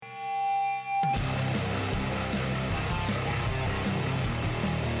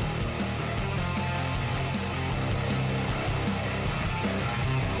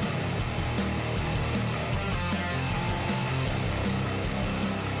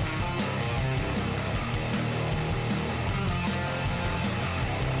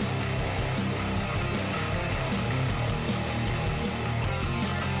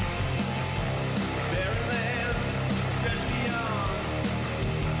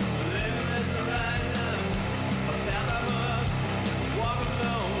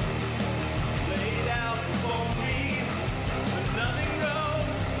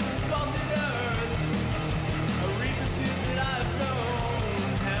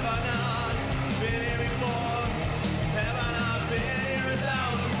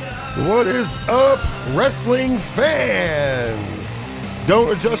What is up, wrestling fans?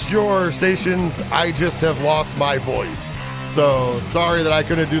 Don't adjust your stations. I just have lost my voice. So sorry that I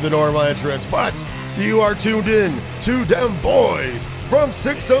couldn't do the normal entrance, but you are tuned in to Dem Boys from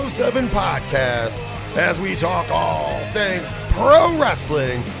 607 Podcast as we talk all things pro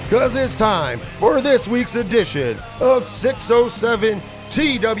wrestling, because it's time for this week's edition of 607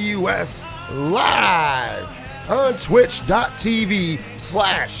 TWS Live on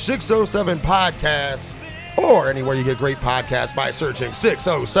twitch.tv/607 podcasts or anywhere you get great podcasts by searching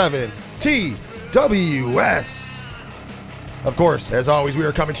 607 TWS. Of course, as always, we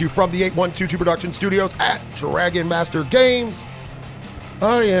are coming to you from the 8122 Production Studios at Dragon Master Games.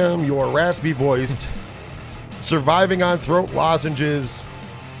 I am your raspy-voiced, surviving on throat lozenges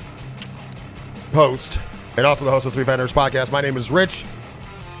host, and also the host of Three Fat Nerds Podcast. My name is Rich.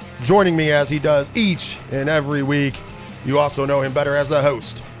 Joining me as he does each and every week, you also know him better as the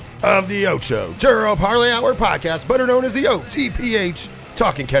host of the Ocho Duro Parlay Hour Podcast, better known as the OTPH,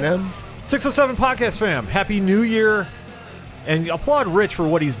 Talking Ken M. 607 Podcast fam, Happy New Year. And applaud Rich for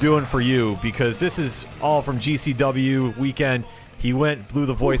what he's doing for you, because this is all from GCW weekend. He blew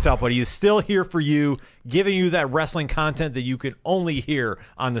the voice out, but he is still here for you, giving you that wrestling content that you can only hear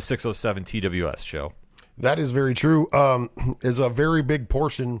on the 607 TWS show. That is very true. Is a very big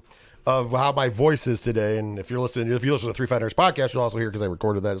portion of how my voice is today. And if you listen to the Three Fat Nerds Podcast, you'll also hear, because I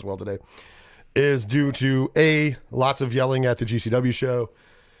recorded that as well today, is due to A, lots of yelling at the GCW show,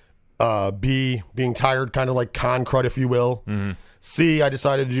 B, being tired, kind of like con crud, if you will. Mm-hmm. C, I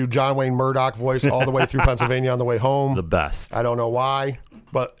decided to do John Wayne Murdoch voice all the way through Pennsylvania on the way home. The best. I don't know why,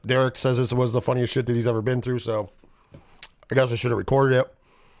 but Derek says this was the funniest shit that he's ever been through, so I guess I should have recorded it.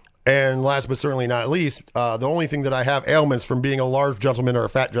 And last but certainly not least, the only thing that I have ailments from being a large gentleman or a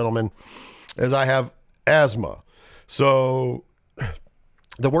fat gentleman is I have asthma. So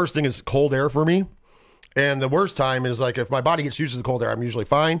the worst thing is cold air for me. And the worst time is like if my body gets used to the cold air, I'm usually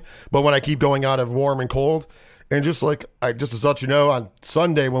fine. But when I keep going out of warm and cold, and just to let you know, on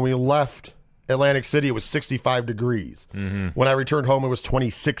Sunday when we left Atlantic City, it was 65 degrees. Mm-hmm. When I returned home, it was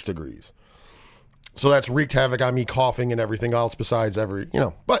 26 degrees. So that's wreaked havoc on me coughing and everything else besides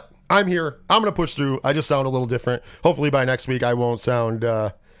but I'm here. I'm going to push through. I just sound a little different. Hopefully by next week, I won't sound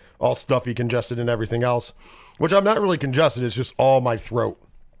all stuffy, congested, and everything else, which I'm not really congested. It's just all my throat.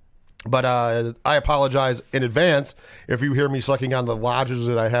 But I apologize in advance if you hear me sucking on the lodges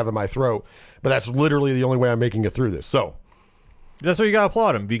that I have in my throat. But that's literally the only way I'm making it through this. So that's why you got to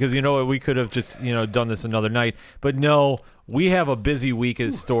applaud him, because you know what, we could have just done this another night. But no, we have a busy week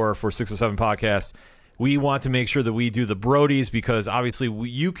in store for 607 Podcasts. We want to make sure that we do the Brodies, because obviously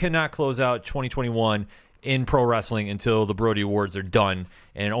you cannot close out 2021 in pro wrestling until the Brody Awards are done,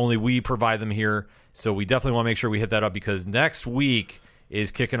 and only we provide them here. So we definitely want to make sure we hit that up, because next week is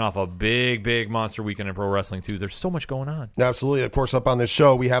kicking off a big monster weekend in pro wrestling too. There's so much going on. Absolutely. Of course, up on this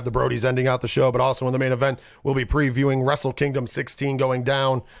show, we have the Brodies ending out the show, but also in the main event, we'll be previewing Wrestle Kingdom 16 going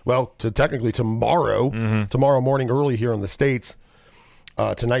down, technically tomorrow, tomorrow morning early here in the States,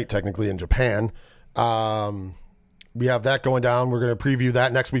 tonight technically in Japan. We have that going down. We're going to preview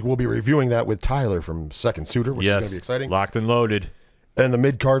that. Next week, we'll be reviewing that with Tyler from Second Suitor, which is going to be exciting. Locked and loaded. And the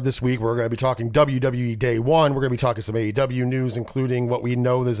mid-card this week, we're going to be talking WWE Day 1. We're going to be talking some AEW news, including what we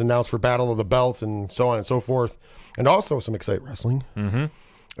know is announced for Battle of the Belts and so on and so forth. And also some Excite Wrestling. Mm-hmm. And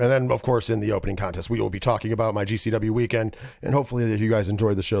then, of course, in the opening contest, we will be talking about my GCW weekend. And hopefully that you guys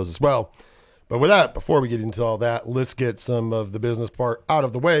enjoy the shows as well. But with that, before we get into all that, let's get some of the business part out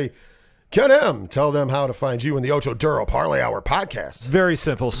of the way. Ken M, tell them how to find you in the Ocho Duro Parlay Hour Podcast. Very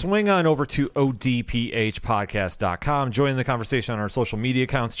simple. Swing on over to odphpodcast.com. Join the conversation on our social media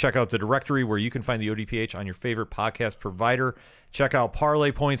accounts. Check out the directory where you can find the ODPH on your favorite podcast provider. Check out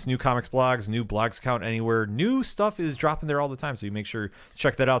Parlay Points, new comics blogs, new blogs account anywhere. New stuff is dropping there all the time, so you make sure you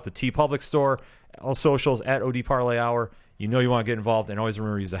check that out. The T Public store, all socials at OD Parlay Hour. You know you want to get involved, and always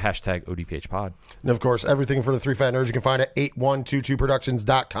remember to use the hashtag ODPHpod. And, of course, everything for the Three Fat Nerds you can find at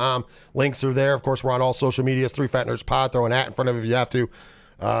 8122productions.com. Links are there. Of course, we're on all social medias, Three Fat Nerds Pod. Throw an at in front of it if you have to.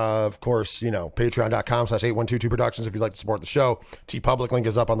 Of course, patreon.com/8122productions if you'd like to support the show. T-Public link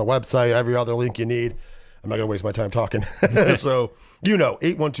is up on the website. Every other link you need. I'm not going to waste my time talking. So,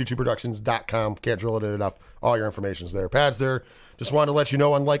 8122productions.com. Can't drill it in enough. All your information's there. Pad's there. Just wanted to let you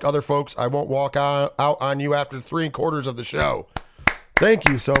know, unlike other folks, I won't walk out on you after 3/4 of the show. Thank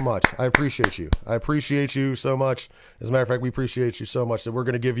you so much. I appreciate you. I appreciate you so much. As a matter of fact, we appreciate you so much that we're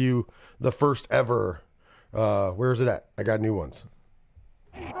going to give you the first ever. Where is it at? I got new ones.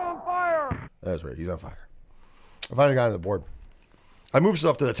 He's on fire. That's right. He's on fire. I finally got on the board. I moved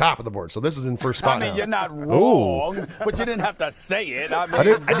stuff to the top of the board, so this is in first spot I mean, now. you're not wrong, but you didn't have to say it. I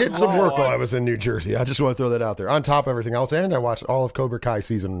mean, I did some work Lord. while I was in New Jersey. I just want to throw that out there. On top of everything else, and I watched all of Cobra Kai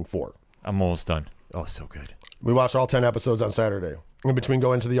season 4. I'm almost done. Oh, so good. We watched all 10 episodes on Saturday. In between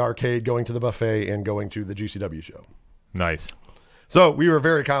going to the arcade, going to the buffet, and going to the GCW show. Nice. So we were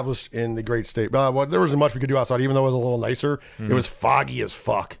very accomplished in the great state. Well, there wasn't much we could do outside, even though it was a little nicer. It was foggy as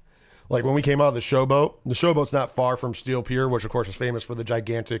fuck. Like when we came out of the showboat's not far from Steel Pier, which of course is famous for the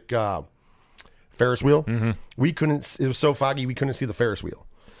gigantic Ferris wheel. We couldn't. It was so foggy we couldn't see the Ferris wheel.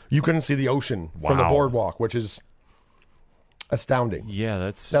 You couldn't see the ocean from the Wow. boardwalk, which is astounding. Yeah,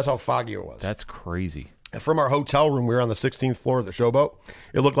 that's That's how foggy it was. that's crazy. And from our hotel room, we were on the 16th floor of the showboat.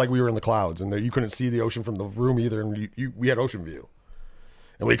 It looked like we were in the clouds, and you couldn't see the ocean from the room either. And we had ocean view,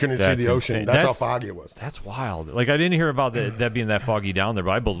 and we couldn't see That's the ocean. insane. That's how foggy it was. That's wild. Like I didn't hear about that being that foggy down there,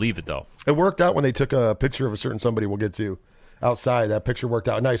 but I believe it though. It worked out when they took a picture of a certain somebody we'll get to outside. That picture worked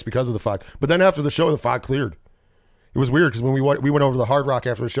out nice because of the fog. But then after the show, the fog cleared. It was weird because when we went over to the Hard Rock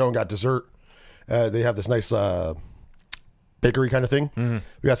after the show and got dessert, they have this nice bakery kind of thing.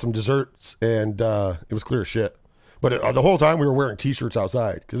 We got some desserts, and it was clear as shit. But the whole time we were wearing T-shirts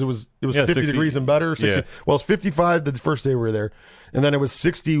outside because it was Yeah, 50 60 degrees and better. 60, yeah. Well, it's 55 the first day we were there, and then it was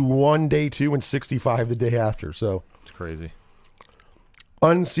 61 day 2 and 65 the day after. So It's crazy.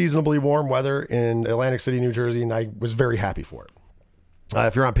 unseasonably warm weather in Atlantic City, New Jersey, and I was very happy for it.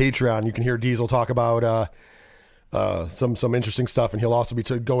 If you're on Patreon, you can hear Diesel talk about some interesting stuff, and he'll also be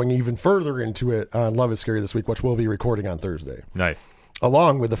going even further into it on Love is Scary this week, which we'll be recording on Thursday, Nice.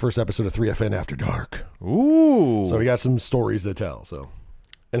 along with the first episode of 3FN After Dark. Ooh. So we got some stories to tell. So,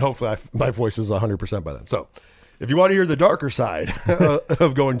 and hopefully my voice is 100% by then. So, if you want to hear the darker side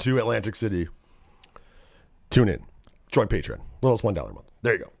of going to Atlantic City, tune in. Join Patreon. Littlest $1 a month.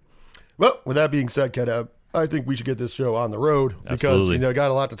 There you go. Well, with that being said, Ken, I think we should get this show on the road because Absolutely. got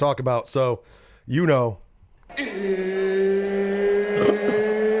a lot to talk about. So,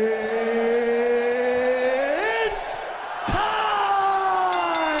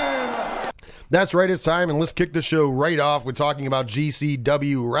 That's right, it's time, and let's kick the show right off with talking about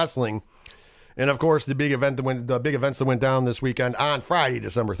GCW wrestling, and of course the big events that went down this weekend on Friday,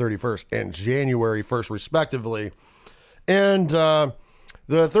 December 31st, and January 1st, respectively. And the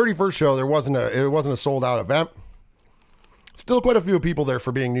 31st show, it wasn't a sold out event. Still quite a few people there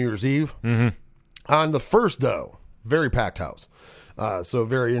for being New Year's Eve. On the first, though, very packed house. So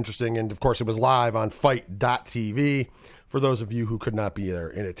very interesting, and of course it was live on Fight.tv for those of you who could not be there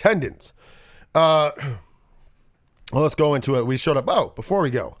in attendance. Well, let's go into it. We showed up. Before we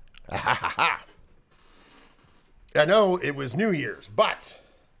go, I know it was New Year's, but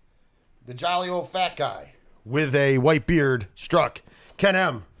the jolly old fat guy with a white beard struck. Ken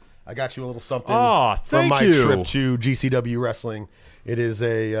M, I got you a little something Aw, from thank my you. trip to GCW wrestling. It is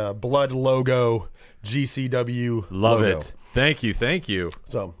a blood logo GCW Love logo. it. Thank you. Thank you.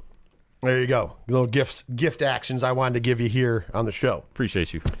 So there you go. Little gift actions I wanted to give you here on the show.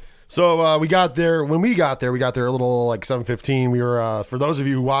 Appreciate you. So we got there. When we got there a little like 7:15. We were for those of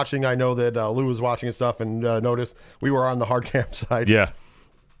you watching, I know that Lou was watching and stuff, and noticed we were on the hard cam side. Yeah.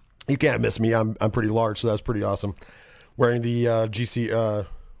 You can't miss me. I'm pretty large, so that's pretty awesome. Wearing the GC.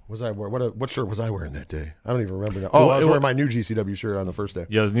 Was I wearing what shirt was I wearing that day? I don't even remember now. Oh, I was wearing my new GCW shirt on the first day.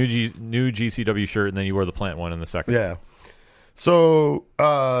 Yeah, it was new GCW shirt, and then you wore the plant one in the second. Yeah. So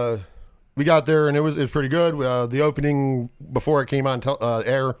we got there, and it was pretty good. The opening before it came on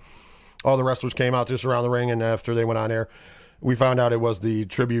air, all the wrestlers came out just around the ring, and after they went on air, we found out it was the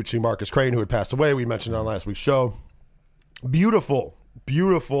tribute to Marcus Crane, who had passed away. We mentioned it on last week's show. Beautiful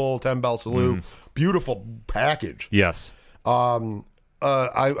 10-bell salute. Beautiful package. Yes.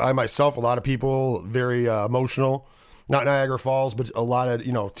 I myself, a lot of people, very emotional. Not Niagara Falls, but a lot of,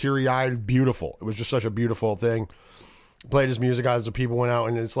 teary-eyed, beautiful. It was just such a beautiful thing. Played his music as the people went out,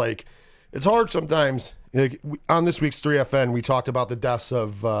 and it's like, it's hard sometimes. Like, on this week's 3FN, we talked about the deaths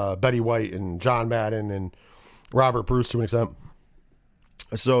of Betty White and John Madden and Robert Bruce to an extent.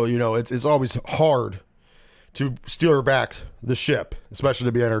 So, it's always hard to steer back the ship, especially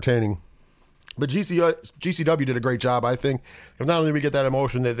to be entertaining. But GCW did a great job, I think. If not only did we get that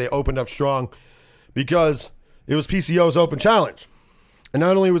emotion, that they opened up strong because it was PCO's Open Challenge. And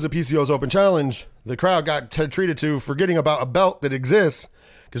not only was it PCO's Open Challenge, the crowd got treated to forgetting about a belt that exists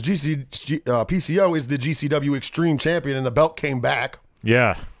because PCO is the GCW Extreme Champion, and the belt came back.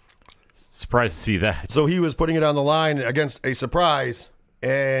 Yeah. Surprised to see that. So he was putting it on the line against a surprise.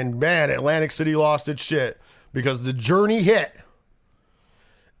 And, man, Atlantic City lost its shit because the Journey hit.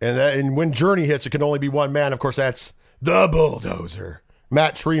 And when Journey hits, it can only be one man. Of course, that's the Bulldozer,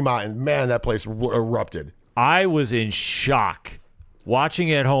 Matt Tremont. And, man, that place erupted. I was in shock Watching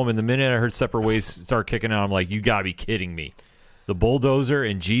it at home, and the minute I heard Separate Ways start kicking out, I'm like, you got to be kidding me. The Bulldozer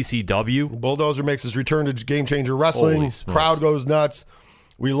and GCW. Bulldozer makes his return to Game Changer Wrestling. Holy smokes. Crowd goes nuts.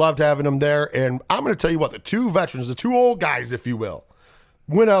 We loved having him there. And I'm going to tell you what, the two veterans, the two old guys, if you will,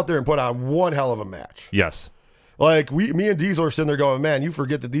 went out there and put on one hell of a match. Yes. Like, me and Diesel are sitting there going, man, you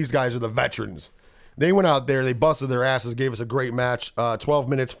forget that these guys are the veterans. They went out there, they busted their asses, gave us a great match. 12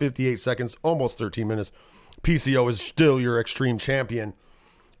 minutes, 58 seconds, almost 13 minutes. PCO is still your Extreme Champion.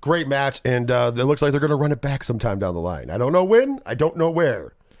 Great match, and it looks like they're going to run it back sometime down the line. I don't know when, I don't know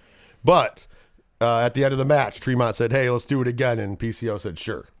where. But at the end of the match, Tremont said, hey, let's do it again, and PCO said,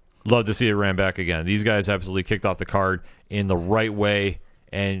 sure. Love to see it ran back again. These guys absolutely kicked off the card in the right way,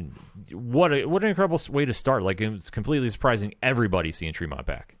 and what an incredible way to start. Like, it was completely surprising everybody seeing Tremont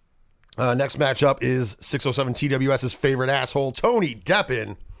back. Next matchup is 607 TWS's favorite asshole, Tony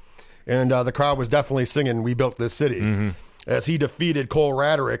Deppen. And the crowd was definitely singing We Built This City as he defeated Cole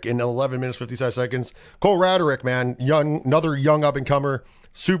Raderick in 11 minutes, 55 seconds. Cole Raderick, man, another young up-and-comer,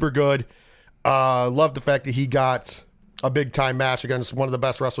 super good. Loved the fact that he got a big-time match against one of the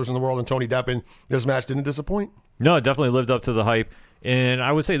best wrestlers in the world, and Tony Deppen. This match didn't disappoint. No, it definitely lived up to the hype. And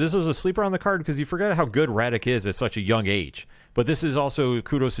I would say this was a sleeper on the card because you forget how good Raddick is at such a young age. But this is also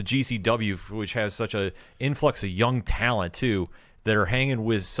kudos to GCW, which has such an influx of young talent, too, that are hanging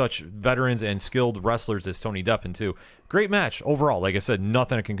with such veterans and skilled wrestlers as Tony Deppen, too. Great match overall. Like I said,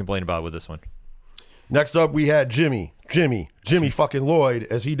 nothing I can complain about with this one. Next up, we had Jimmy fucking Lloyd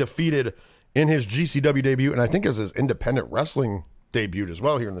as he defeated in his GCW debut, and I think as his independent wrestling debut as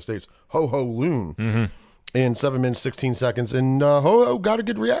well here in the States, Ho Ho Loon. In 7 minutes, 16 seconds. And Ho Ho got a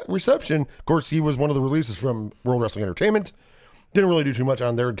good reception. Of course, he was one of the releases from World Wrestling Entertainment. Didn't really do too much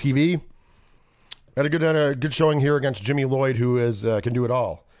on their TV. Had a good showing here against Jimmy Lloyd, who can do it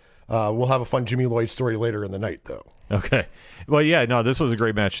all. We'll have a fun Jimmy Lloyd story later in the night, though. Okay. Well, yeah, no, this was a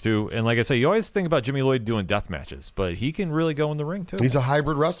great match, too. And like I say, you always think about Jimmy Lloyd doing death matches, but he can really go in the ring, too. He's a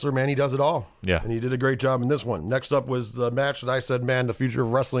hybrid wrestler, man. He does it all. Yeah. And he did a great job in this one. Next up was the match that I said, man, the future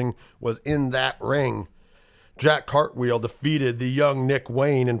of wrestling was in that ring. Jack Cartwheel defeated the young Nick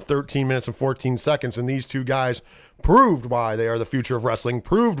Wayne in 13 minutes and 14 seconds, and these two guys proved why they are the future of wrestling,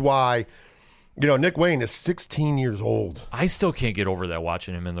 proved why, Nick Wayne is 16 years old. I still can't get over that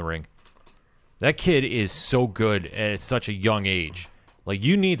watching him in the ring. That kid is so good at such a young age. Like,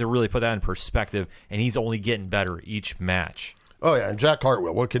 you need to really put that in perspective, and he's only getting better each match. Oh, yeah, and Jack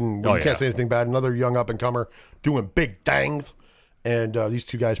Cartwheel, you can't say anything bad. Another young up-and-comer doing big things. And these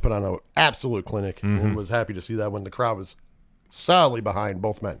two guys put on an absolute clinic, and was happy to see that when the crowd was solidly behind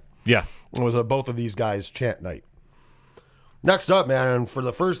both men. Yeah. It was both of these guys' chant night. Next up, man, for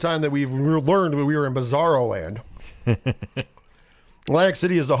the first time that we've learned we were in Bizarro Land, Atlantic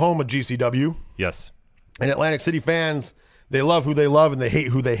City is the home of GCW. Yes. And Atlantic City fans, they love who they love and they hate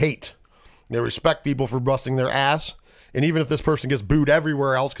who they hate. They respect people for busting their ass. And even if this person gets booed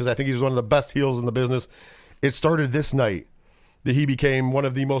everywhere else, because I think he's one of the best heels in the business, it started this night that he became one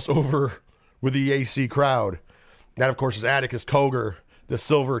of the most over with the AC crowd. That, of course, is Atticus Cogar, the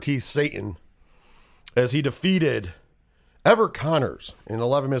Silver Teeth Satan, as he defeated Ever Connors in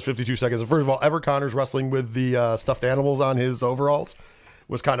 11 minutes, 52 seconds. First of all, Ever Connors wrestling with the stuffed animals on his overalls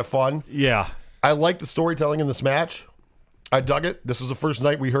was kind of fun. Yeah. I liked the storytelling in this match. I dug it. This was the first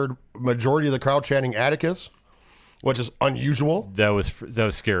night we heard majority of the crowd chanting Atticus, which is unusual. That was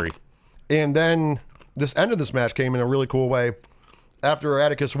scary. And then this end of this match came in a really cool way. After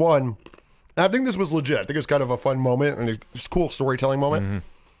Atticus won, I think this was legit. I think it was kind of a fun moment and a cool storytelling moment.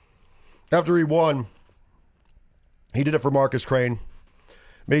 After he won, he did it for Marcus Crane.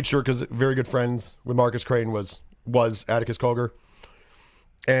 Made sure, because very good friends with Marcus Crane was Atticus Cogar.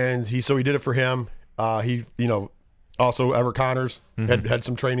 And he did it for him. Also Ever Connors had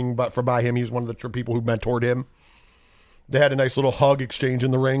some training by him. He was one of the people who mentored him. They had a nice little hug exchange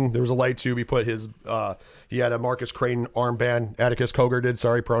in the ring. There was a light tube. He put he had a Marcus Crane armband. Atticus Cogar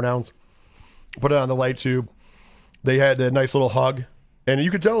did, pronouns. Put it on the light tube. They had a nice little hug. And you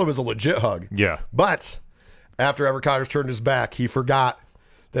could tell it was a legit hug. Yeah. But after Ever Connors turned his back, he forgot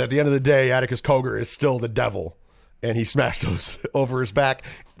that at the end of the day, Atticus Cogar is still the devil. And he smashed those over his back.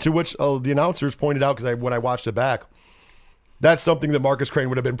 To which the announcers pointed out, because when I watched it back, that's something that Marcus Crane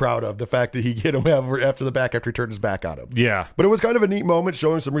would have been proud of, the fact that he hit him after the back after he turned his back on him. Yeah. But it was kind of a neat moment,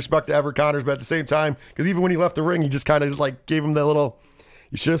 showing some respect to Ever Connors, but at the same time, because even when he left the ring, he just kind of gave him that little,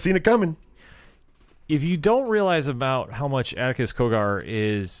 you should have seen it coming. If you don't realize about how much Atticus Cogar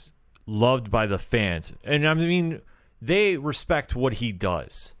is loved by the fans, and I mean, they respect what he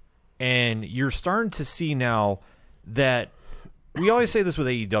does, and you're starting to see now that we always say this with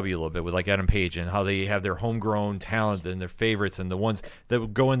AEW a little bit, with like Adam Page and how they have their homegrown talent and their favorites and the ones that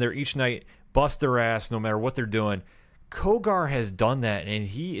would go in there each night, bust their ass no matter what they're doing. Kogar has done that, and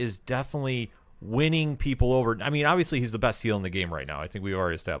he is definitely winning people over. I mean, obviously he's the best heel in the game right now. I think we've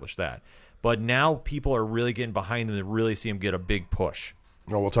already established that. But now people are really getting behind him to really see him get a big push.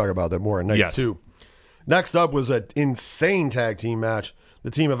 Oh, we'll talk about that more in night 2. Next up was an insane tag team match.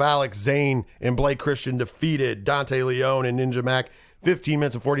 The team of Alex Zane and Blake Christian defeated Dante Leone and Ninja Mac 15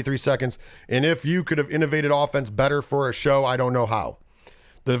 minutes and 43 seconds. And if you could have innovated offense better for a show, I don't know how.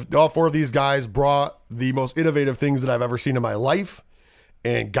 All 4 of these guys brought the most innovative things that I've ever seen in my life.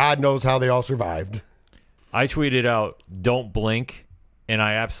 And God knows how they all survived. I tweeted out, "Don't blink," and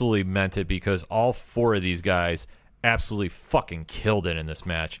I absolutely meant it because all 4 of these guys absolutely fucking killed it in this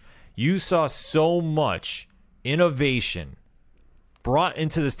match. You saw so much innovation brought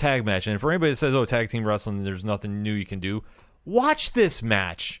into this tag match. And for anybody that says, oh, tag team wrestling, there's nothing new you can do, watch this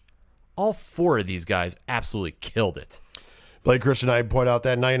match. All 4 of these guys absolutely killed it. Blake Christian, I point out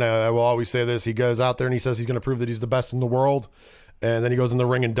that night, and I will always say this, he goes out there and he says he's going to prove that he's the best in the world. And then he goes in the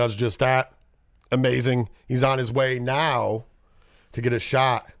ring and does just that. Amazing. He's on his way now to get a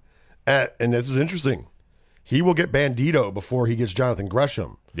shot at, and this is interesting, he will get Bandito before he gets Jonathan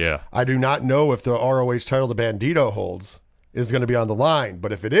Gresham. Yeah. I do not know if the ROH title the Bandito holds is going to be on the line,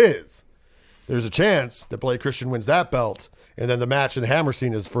 but if it is, there's a chance that Blake Christian wins that belt, and then the match in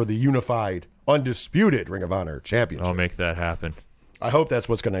Hammerstein is for the unified, undisputed Ring of Honor championship. I'll make that happen. I hope that's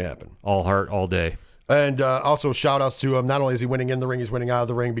what's going to happen. All heart, all day. And also shout outs to him. Not only is he winning in the ring, he's winning out of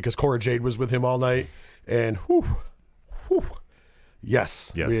the ring because Cora Jade was with him all night. And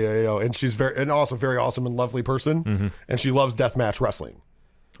yes. And she's also very awesome and lovely person. Mm-hmm. And she loves deathmatch wrestling.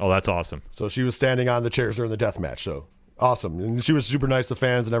 Oh, that's awesome. So she was standing on the chairs during the death match. So awesome. And she was super nice to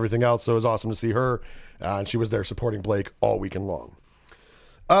fans and everything else. So it was awesome to see her. And she was there supporting Blake all weekend long.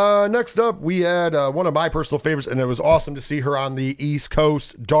 Next up, we had one of my personal favorites, and it was awesome to see her on the East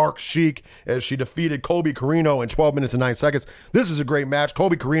Coast, Dark Sheik, as she defeated Colby Corino in 12 minutes and 9 seconds. This was a great match.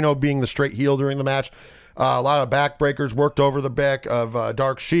 Colby Corino being the straight heel during the match. A lot of backbreakers worked over the back of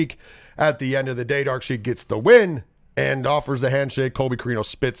Dark Sheik. At the end of the day, Dark Sheik gets the win and offers the handshake. Colby Corino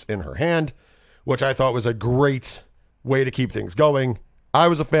spits in her hand, which I thought was a great way to keep things going. I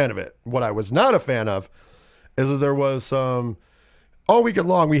was a fan of it. What I was not a fan of is that there was some... all weekend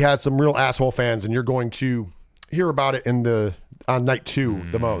long, we had some real asshole fans, and you're going to hear about it on night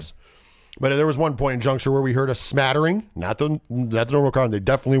 2 the most. But there was one point in juncture where we heard a smattering, not the normal crowd. They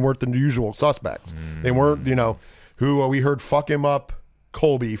definitely weren't the usual suspects. They weren't, who we heard fuck him up,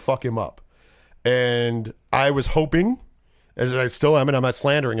 Colby, fuck him up. And I was hoping, as I still am, and I'm not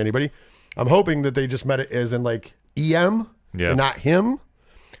slandering anybody, I'm hoping that they just meant it as in like EM and not him,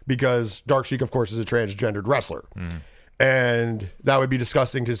 because Dark Sheik, of course, is a transgendered wrestler. And that would be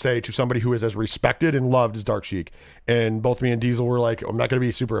disgusting to say to somebody who is as respected and loved as Dark Sheik. And both me and Diesel were like, I'm not going to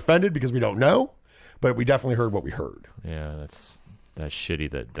be super offended because we don't know, but we definitely heard what we heard. Yeah, that's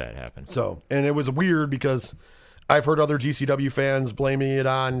shitty that happened. So, and it was weird because I've heard other GCW fans blaming it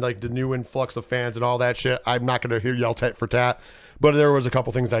on like the new influx of fans and all that shit. I'm not going to hear yell tat for tat, but there was a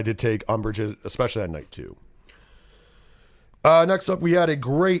couple things I did take umbrage, especially that night too. Next up, we had a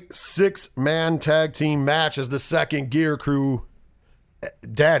great 6-man tag team match as the Second Gear Crew,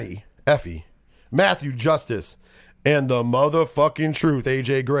 Daddy, Effie, Matthew Justice, and the motherfucking truth,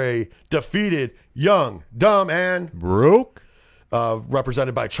 AJ Gray, defeated Young, Dumb, and Broke,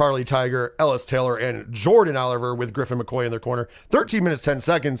 represented by Charlie Tiger, Ellis Taylor, and Jordan Oliver with Griffin McCoy in their corner. 13 minutes, 10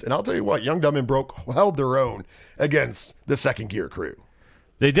 seconds, and I'll tell you what, Young, Dumb, and Broke held their own against the Second Gear Crew.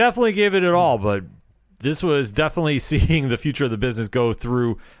 They definitely gave it all, but this was definitely seeing the future of the business go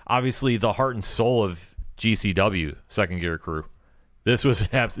through, obviously, the heart and soul of GCW, Second Gear Crew. This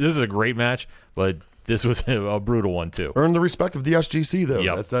is a great match, but this was a brutal one, too. Earned the respect of the SGC, though.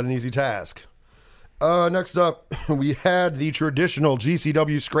 Yep. That's not an easy task. Next up, we had the traditional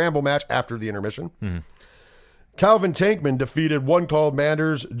GCW scramble match after the intermission. Mm-hmm. Calvin Tankman defeated One Called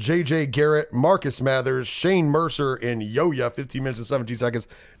Manders, JJ Garrett, Marcus Mathers, Shane Mercer, and Yoya, 15 minutes and 17 seconds.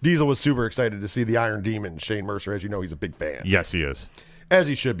 Diesel was super excited to see the Iron Demon, Shane Mercer. As you know, he's a big fan. Yes, he is. As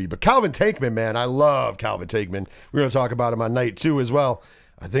he should be. But Calvin Tankman, man, I love Calvin Tankman. We're going to talk about him on night 2 as well.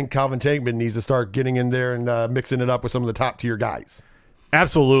 I think Calvin Tankman needs to start getting in there and mixing it up with some of the top-tier guys.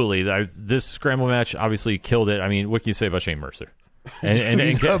 Absolutely. This scramble match obviously killed it. I mean, what can you say about Shane Mercer? And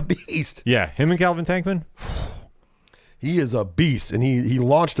he's a beast. Yeah, him and Calvin Tankman? He is a beast, and he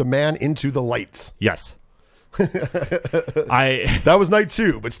launched a man into the lights. Yes. That was night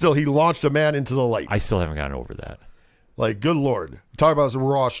 2, but still, he launched a man into the lights. I still haven't gotten over that. Like, good Lord. Talk about some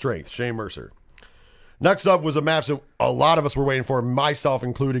raw strength, Shane Mercer. Next up was a match that a lot of us were waiting for, myself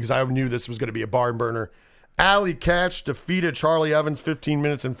included, because I knew this was going to be a barn burner. Allie Katch defeated Charlie Evans 15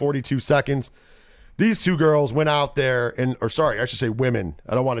 minutes and 42 seconds. These two girls went out there I should say women.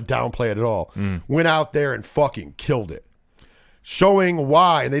 I don't want to downplay it at all. Went out there and fucking killed it. Showing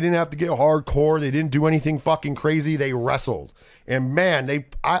why. They didn't have to get hardcore. They didn't do anything fucking crazy. They wrestled. And man,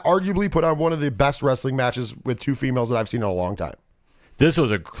 I arguably put on one of the best wrestling matches with two females that I've seen in a long time. This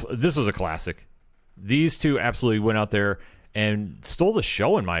was a classic. These two absolutely went out there and stole the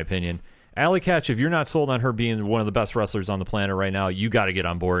show, in my opinion. Allie Katch, if you're not sold on her being one of the best wrestlers on the planet right now, you got to get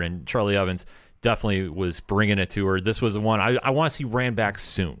on board. And Charlie Evans definitely was bringing it to her. This was the one I want to see ran back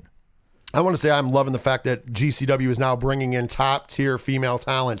soon. I want to say I'm loving the fact that GCW is now bringing in top-tier female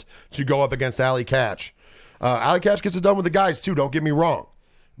talent to go up against Allie Katch. Allie Katch gets it done with the guys, too, don't get me wrong.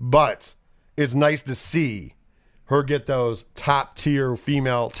 But it's nice to see her get those top-tier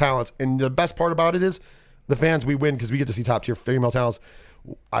female talents. And the best part about it is the fans, we win because we get to see top-tier female talents.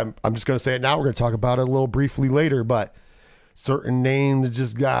 I'm just going to say it now. We're going to talk about it a little briefly later, but certain names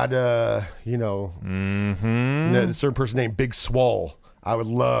just got, a certain person named Big Swole. I would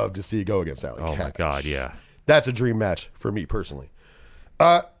love to see go against Allie Katch. Oh, my God, yeah. That's a dream match for me personally.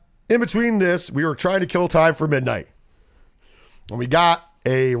 In between this, we were trying to kill time for midnight. And we got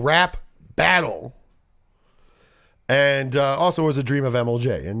a rap battle. And also it was a dream of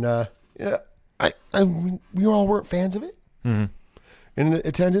MLJ. And we all weren't fans of it. Mm-hmm. In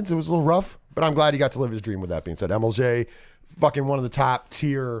attendance, it was a little rough. But I'm glad he got to live his dream with that being said. MLJ, fucking one of the top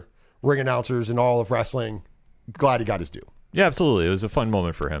tier ring announcers in all of wrestling. Glad he got his due. Yeah, absolutely. It was a fun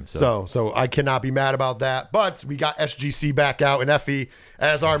moment for him. So I cannot be mad about that. But we got SGC back out and Effie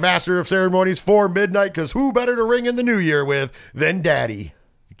as our master of ceremonies for midnight, because who better to ring in the new year with than Daddy?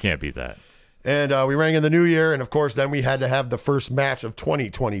 You can't beat that. And we rang in the new year, and of course, then we had to have the first match of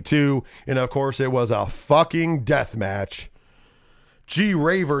 2022. And of course, it was a fucking death match. G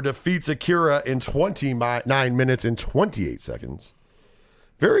Raver defeats Akira in 29 minutes and 28 seconds.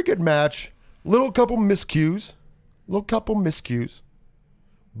 Very good match. Little couple miscues,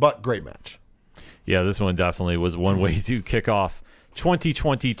 but great match. Yeah, this one definitely was one way to kick off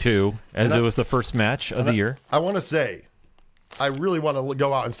 2022, as it was the first match of the year. I want to say, I really want to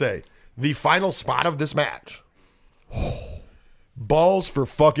go out and say, the final spot of this match, balls for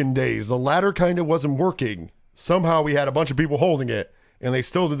fucking days. The ladder kind of wasn't working. Somehow we had a bunch of people holding it, and they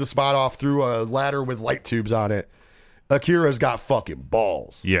still did the spot off through a ladder with light tubes on it. Akira's got fucking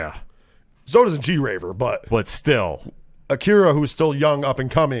balls. Yeah. So does G Raver, but still, Akira, who's still young, up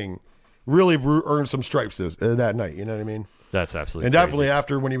and coming, really earned some stripes that night. You know what I mean? That's absolutely and crazy. Definitely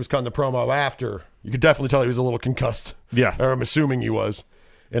after when he was cutting the promo after, you could definitely tell he was a little concussed. Yeah. Or I'm assuming he was.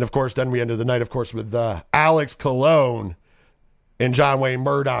 And of course, then we ended the night, of course, with Alex Colon and John Wayne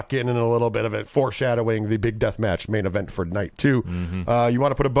Murdoch getting in a little bit of it, foreshadowing the big death match main event for night 2. Mm-hmm. You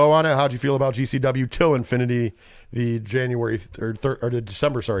want to put a bow on it? How'd you feel about GCW till Infinity, the December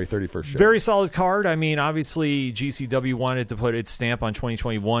 31st show? Very solid card. I mean, obviously, GCW wanted to put its stamp on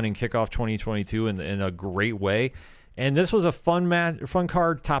 2021 and kick off 2022 in a great way. And this was a fun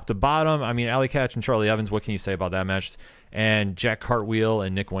card, top to bottom. I mean, Allie Katch and Charlie Evans, what can you say about that match? And Jack Cartwheel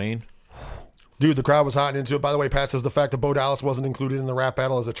and Nick Wayne. Dude, the crowd was hot into it. By the way, Pat says the fact that Bo Dallas wasn't included in the rap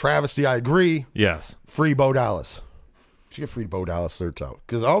battle is a travesty. I agree. Yes. Free Bo Dallas. Should get free Bo Dallas shirts out.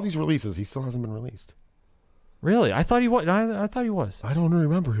 Because all these releases, he still hasn't been released. Really? I thought he was. I thought he was. I don't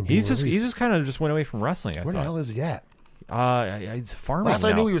remember him. He just kind of just went away from wrestling. Where the hell is he at? He's farming. Last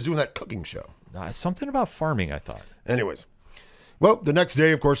I knew he was doing that cooking show. Something about farming, I thought. Anyways. Well, the next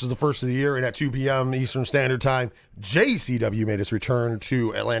day, of course, is the first of the year, and at 2 p.m. Eastern Standard Time, JCW made its return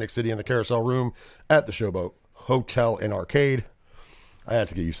to Atlantic City in the Carousel Room at the Showboat Hotel and Arcade. I had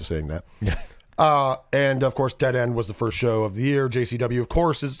to get used to saying that. Yeah. And, of course, Dead End was the first show of the year. JCW, of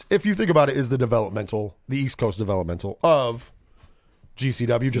course, is, if you think about it, is the East Coast developmental of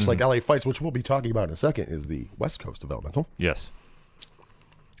GCW, just like LA Fights, which we'll be talking about in a second, is the West Coast developmental. Yes.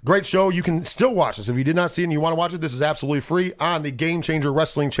 Great show. You can still watch this. If you did not see it and you want to watch it, this is absolutely free on the Game Changer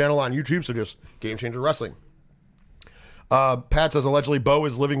Wrestling channel on YouTube. So just Game Changer Wrestling. Pat says allegedly Bo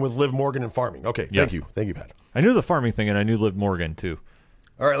is living with Liv Morgan and farming. Okay, thank you. Thank you, Pat. I knew the farming thing, and I knew Liv Morgan, too.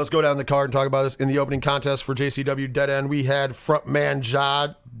 All right, let's go down the card and talk about this. In the opening contest for JCW Dead End, we had frontman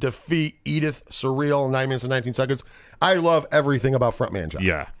Jod defeat Edith Surreal in 9 minutes and 19 seconds. I love everything about frontman Jod.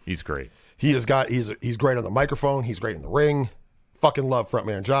 Yeah, he's great. He's great on the microphone. He's great in the ring. Fucking love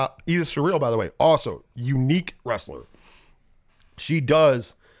frontman Jod. Edith Surreal, by the way, also unique wrestler. She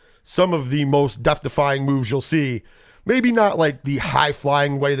does some of the most death-defying moves you'll see, Maybe not like the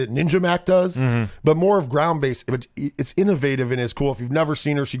high-flying way that Ninja Mac does, but more of ground-based. But it's innovative and it's cool. If you've never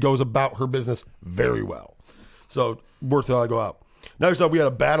seen her, she goes about her business very well. So worth it all to go out. Next up, we had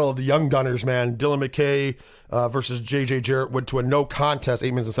a battle of the young gunners, man. Dylan McKay versus JJ Jarrett went to a no contest,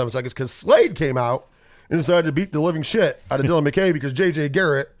 8 minutes and 7 seconds, because Slade came out and decided to beat the living shit out of Dylan McKay because JJ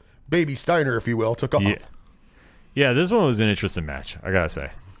Garrett, baby Steiner, if you will, took off. Yeah, this one was an interesting match, I gotta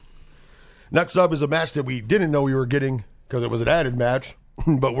say. Next up is a match that we didn't know we were getting because it was an added match,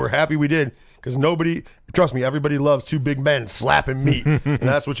 but we're happy we did because nobody, trust me, everybody loves two big men slapping meat, and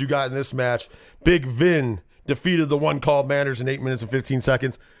that's what you got in this match. Big Vin defeated the one called Manners in 8 minutes and 15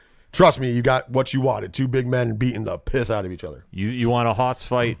 seconds. Trust me, you got what you wanted. Two big men beating the piss out of each other. You want a hoss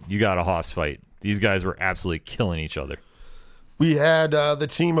fight? You got a hoss fight. These guys were absolutely killing each other. We had the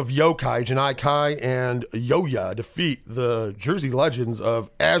team of Yokai, Janai Kai, and Yoya defeat the Jersey Legends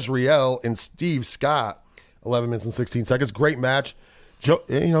of Azriel and Steve Scott. 11 minutes and 16 seconds. Great match.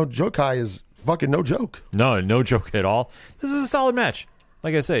 Yokai is fucking no joke. No joke at all. This is a solid match.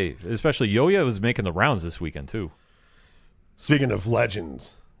 Like I say, especially Yoya was making the rounds this weekend, too. Speaking of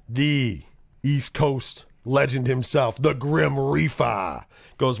legends, the East Coast legend himself, the Grim Reaper,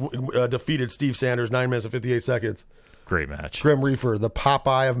 defeated Steve Sanders, 9 minutes and 58 seconds. Great match. Grim Reaper, the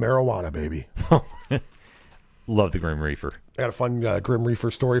Popeye of marijuana, baby. Love the Grim Reaper. I got a fun Grim Reaper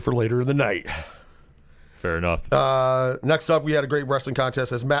story for later in the night. Fair enough. Next up, we had a great wrestling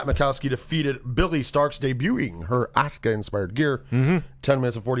contest as Matt Mikowski defeated Billy Starks, debuting her Asuka-inspired gear. 10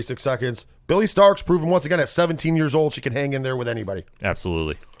 minutes and 46 seconds. Billy Starks proving once again at 17 years old she can hang in there with anybody.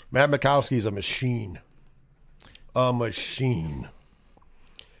 Absolutely. Matt Mikowski is a machine. A machine.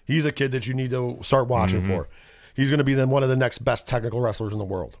 He's a kid that you need to start watching for. He's going to be one of the next best technical wrestlers in the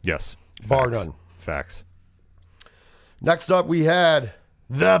world. Yes. Bar Facts. none. Facts. Next up, we had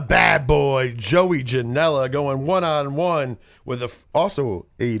the bad boy, Joey Janela, going one-on-one with also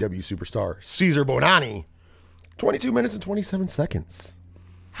AEW superstar, Cesar Bonani. 22 minutes and 27 seconds.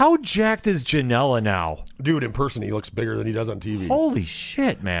 How jacked is Janela now? Dude, in person, he looks bigger than he does on TV. Holy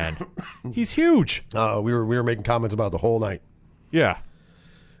shit, man. He's huge. We were making comments about the whole night. Yeah.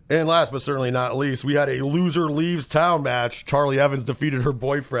 And last but certainly not least, we had a loser leaves town match. Charlie Evans defeated her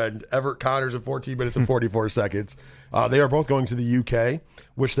boyfriend, Everett Connors, in 14 minutes and 44 seconds. They are both going to the UK.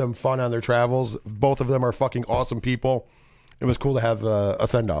 Wish them fun on their travels. Both of them are fucking awesome people. It was cool to have a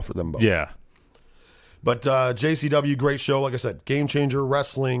send-off for them both. Yeah. But JCW, great show. Like I said, Game Changer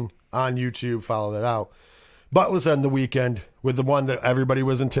Wrestling on YouTube. Follow that out. But let's end the weekend with the one that everybody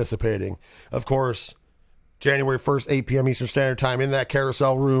was anticipating. Of course, January 1st, 8 p.m. Eastern Standard Time in that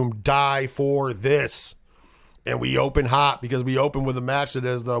carousel room. Die for this. And we open hot because we open with a match that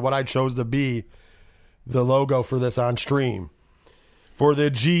is what I chose to be the logo for this on stream. For the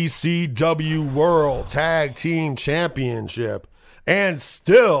GCW World Tag Team Championship. And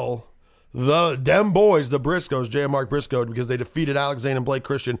still, them boys, the Briscoes, Jay and Mark Briscoe, because they defeated Alex Zane and Blake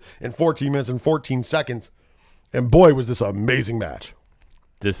Christian in 14 minutes and 14 seconds. And boy, was this an amazing match.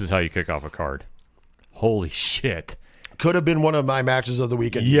 This is how you kick off a card. Holy shit. Could have been one of my matches of the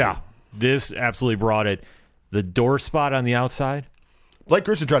weekend. Yeah. This absolutely brought it. The door spot on the outside. Blake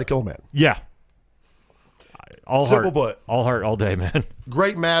Christian tried to kill him, man. Yeah. All Simple heart. but. All heart all day, man.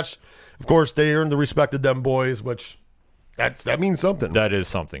 Great match. Of course, they earned the respect of them boys, which that means something. That is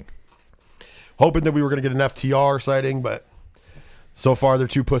something. Hoping that we were going to get an FTR sighting, but so far they're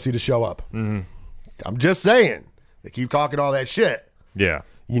too pussy to show up. I'm just saying. They keep talking all that shit. Yeah.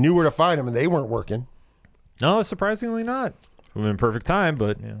 You knew where to find them, and they weren't working. No, surprisingly not. We're in perfect time,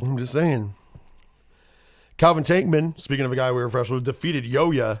 but yeah. I'm just saying. Calvin Tankman, speaking of a guy we were impressed with, defeated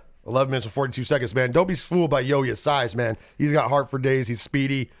Yoya 11 minutes and 42 seconds, man. Don't be fooled by Yoya's size, man. He's got heart for days. He's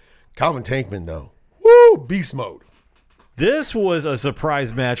speedy. Calvin Tankman, though. Woo! Beast mode. This was a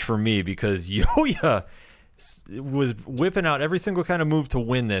surprise match for me because Yoya was whipping out every single kind of move to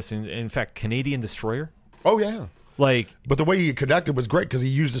win this. In fact, Canadian Destroyer. Oh, yeah. But the way he connected was great because he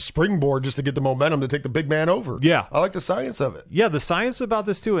used a springboard just to get the momentum to take the big man over. Yeah. I like the science of it. Yeah, the science about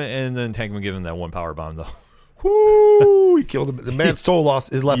this too, and then Tankman giving that one power bomb though. Whoo! He killed him. The man's soul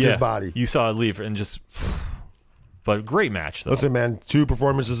left his body. You saw it leave and just. But great match though. Listen, man, 2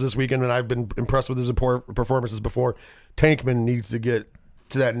 performances this weekend, and I've been impressed with his performances before. Tankman needs to get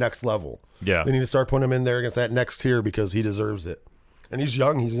to that next level. Yeah. They need to start putting him in there against that next tier because he deserves it. And he's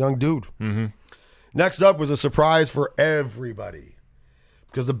young. He's a young dude. Mm-hmm. Next up was a surprise for everybody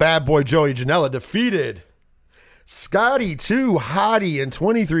because the bad boy Joey Janela defeated Scotty 2 Hottie in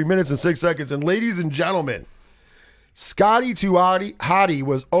 23 minutes and 6 seconds. And ladies and gentlemen, Scotty 2 Hottie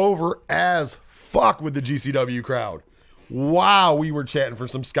was over as fuck with the GCW crowd. Wow, we were chanting for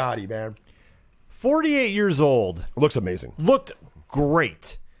some Scotty, man. 48 years old. Looks amazing. Looked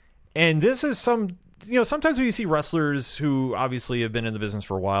great. And this is sometimes when you see wrestlers who obviously have been in the business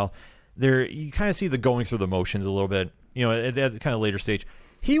for a while, you kind of see the going through the motions a little bit, at the kind of later stage.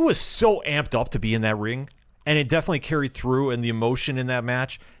 He was so amped up to be in that ring, and it definitely carried through in the emotion in that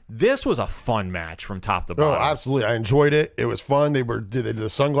match. This was a fun match from top to bottom. Oh, absolutely. I enjoyed it. It was fun. They did the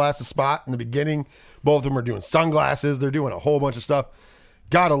sunglasses spot in the beginning. Both of them are doing sunglasses. They're doing a whole bunch of stuff.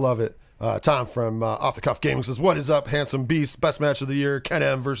 Gotta love it. Tom from Off the Cuff Gaming says, "What is up, Handsome Beast? Best match of the year. Ken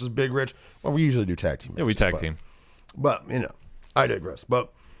M versus Big Rich." Well, we usually do tag team matches. Yeah, we tag team. But, I digress.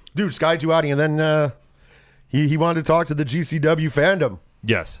 But, dude, Sky Duati, and then he wanted to talk to the GCW fandom.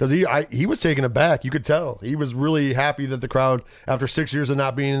 Yes. Because he was taken aback. You could tell. He was really happy that the crowd, after 6 years of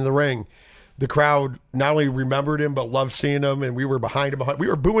not being in the ring, the crowd not only remembered him, but loved seeing him, and we were behind him. We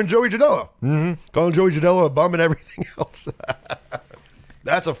were booing Joey Janela. Mm-hmm. Calling Joey Janela a bum and everything else.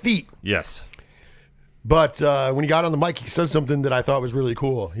 That's a feat. Yes. But when he got on the mic, he said something that I thought was really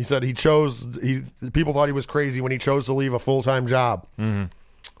cool. He said people thought he was crazy when he chose to leave a full-time job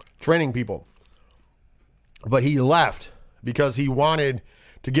training people. But he left because he wanted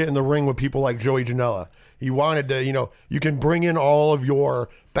to get in the ring with people like Joey Janela. He wanted to, you can bring in all of your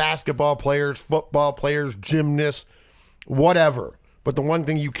basketball players, football players, gymnasts, whatever. But the one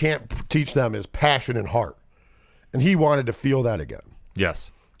thing you can't teach them is passion and heart. And he wanted to feel that again.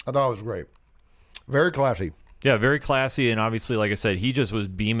 Yes. I thought it was great. Very classy. Yeah, very classy, and obviously, like I said, he just was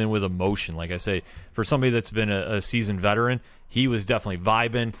beaming with emotion. Like I say, for somebody that's been a seasoned veteran, he was definitely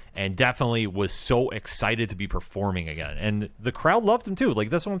vibing and definitely was so excited to be performing again. And the crowd loved him, too. Like,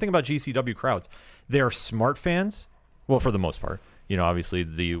 that's one thing about GCW crowds. They're smart fans, well, for the most part. Obviously,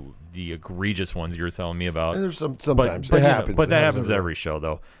 the egregious ones you're telling me about. And there's sometimes. But it happens. But that happens every show,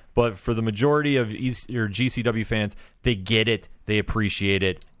 though. But for the majority of your GCW fans, they get it, they appreciate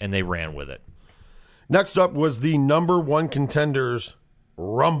it, and they ran with it. Next up was the number one contenders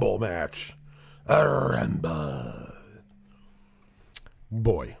Rumble match. Rumble.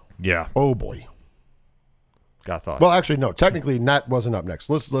 Boy. Yeah. Oh, boy. Got thoughts. Well, actually, no. Technically, that wasn't up next.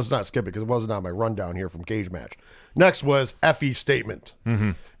 Let's not skip it because it wasn't on my rundown here from Cage Match. Next was Effie's statement.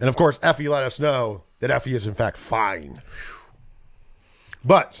 Mm-hmm. And, of course, Effie let us know that Effie is, in fact, fine.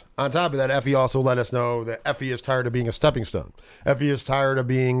 But on top of that, Effie also let us know that Effie is tired of being a stepping stone. Effie is tired of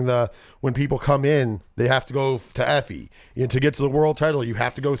being when people come in, they have to go to Effie. And to get to the world title, you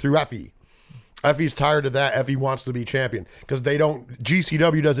have to go through Effie. Effie's tired of that. Effie wants to be champion because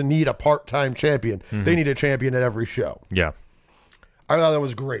GCW doesn't need a part-time champion. Mm-hmm. They need a champion at every show. Yeah. I thought that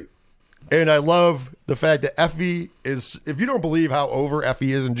was great. And I love the fact that Effie is, if you don't believe how over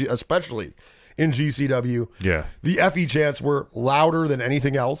Effie is, especially in GCW, yeah, the Effie chants were louder than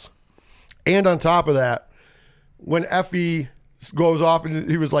anything else. And on top of that, when Effie goes off and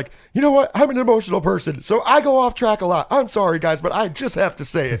he was like, you know what? I'm an emotional person, so I go off track a lot. I'm sorry, guys, but I just have to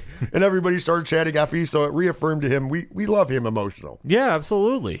say it. And everybody started chanting Effie, so it reaffirmed to him, we love him emotional. Yeah,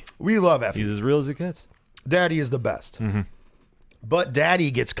 absolutely. We love Effie. He's as real as it gets. Daddy is the best. Mm-hmm. But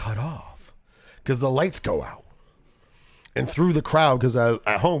Daddy gets cut off because the lights go out. And through the crowd, because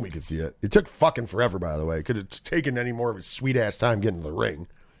at home we could see it. It took fucking forever, by the way. Could have taken any more of his sweet-ass time getting to the ring.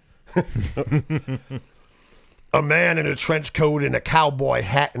 A man in a trench coat and a cowboy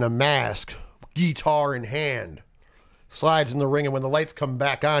hat and a mask, guitar in hand, slides in the ring, and when the lights come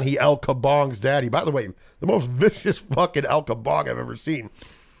back on, he El Kabong's Daddy. By the way, the most vicious fucking El Kabong I've ever seen.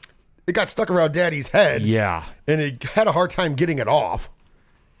 It got stuck around Daddy's head. Yeah. And he had a hard time getting it off.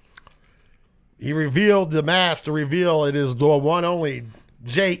 He revealed the mask to reveal it is the one only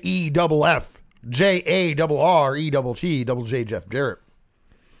Jeff Jarrett.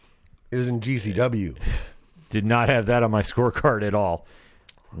 It is in GCW. Did not have that on my scorecard at all.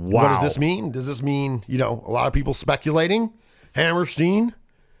 Wow. What does this mean? Does this mean, a lot of people speculating? Hammerstein,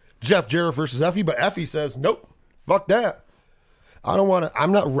 Jeff Jarrett versus Effie, but Effie says, nope, fuck that.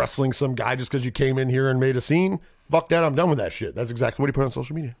 I'm not wrestling some guy just because you came in here and made a scene. Fuck that, I'm done with that shit. That's exactly what he put on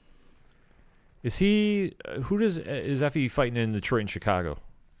social media. Is Effie fighting in Detroit and Chicago?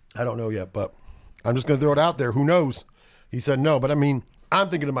 I don't know yet, but I'm just going to throw it out there. Who knows? He said no, but I'm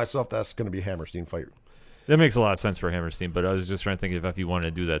thinking to myself that's going to be a Hammerstein fight. That makes a lot of sense for Hammerstein, but I was just trying to think if Effie wanted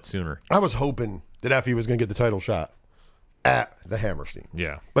to do that sooner. I was hoping that Effie was going to get the title shot at the Hammerstein.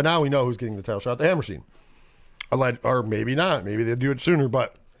 Yeah. But now we know who's getting the title shot at the Hammerstein. Or maybe not. Maybe they'll do it sooner,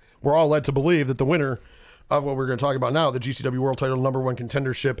 but we're all led to believe that the winner of what we're going to talk about now, the GCW World Title number one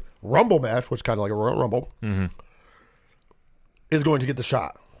contendership Rumble match, which is kind of like a Royal Rumble, is going to get the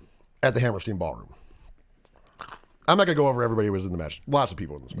shot at the Hammerstein Ballroom. I'm not going to go over everybody who was in the match. Lots of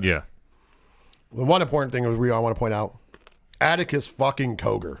people in this match. Yeah. The one important thing is I want to point out, Atticus fucking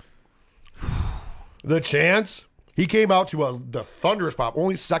Cogar. The chance, he came out to the thunderous pop,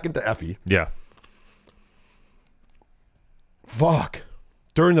 only second to Effie. Yeah. Fuck.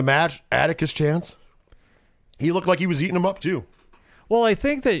 During the match, Atticus chance, he looked like he was eating him up too. Well, I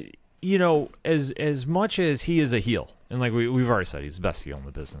think that, you know, as much as he is a heel, and like we've already said, he's the best heel in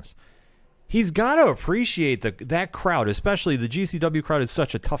the business, he's got to appreciate that crowd, especially the GCW crowd is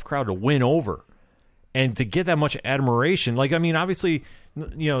such a tough crowd to win over. And to get that much admiration, like, I mean, obviously,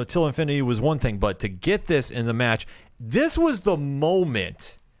 you know, Till Infinity was one thing, but to get this in the match, this was the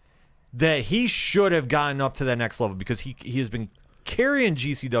moment that he should have gotten up to that next level because he has been carrying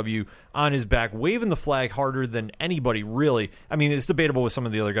GCW on his back, waving the flag harder than anybody, really. I mean, it's debatable with some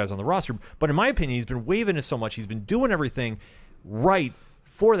of the other guys on the roster, but in my opinion, he's been waving it so much. He's been doing everything right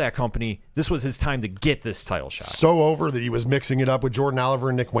for that company. This was his time to get this title shot. So over that he was mixing it up with Jordan Oliver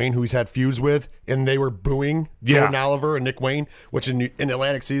and Nick Wayne, who he's had feuds with, and they were booing Jordan Oliver and Nick Wayne, which in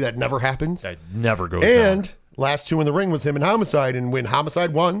Atlantic City, that never happens. That never goes And down. last two in the ring was him and Homicide, and when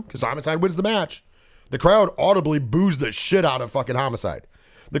Homicide won, because Homicide wins the match, the crowd audibly boos the shit out of fucking Homicide.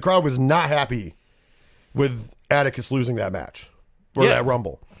 The crowd was not happy with Atticus losing that match, or that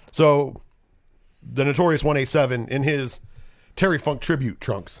Rumble. So the Notorious 187 in his Terry Funk tribute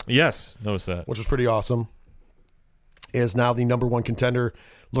trunks, Yes, notice that. which was pretty awesome, is now the number one contender,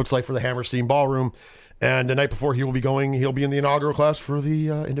 looks like, for the Hammerstein Ballroom. And the night before he'll be in the inaugural class for the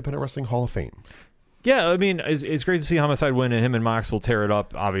Independent Wrestling Hall of Fame. Yeah, I mean, it's great to see Homicide win, and him and Mox will tear it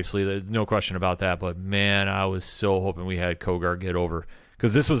up, obviously. There's no question about that. But, man, I was so hoping we had Kogar get over.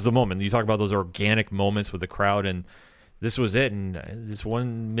 Because this was the moment. You talk about those organic moments with the crowd, and this was it. And this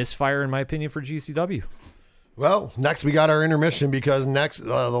one misfire, in my opinion, for GCW. Well, next we got our intermission because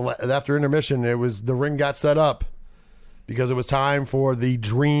after intermission, it was the ring got set up because it was time for the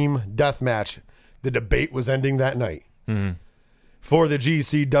Dream Death Match. The debate was ending that night. Mm-hmm. For the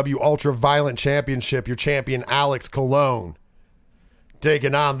GCW Ultra Violent Championship, your champion Alex Colon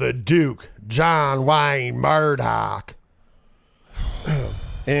taking on the Duke, John Wayne Murdoch.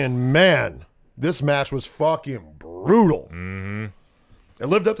 And man, this match was fucking brutal. Mm-hmm. It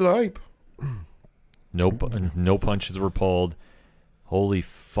lived up to the hype. No punches were pulled. Holy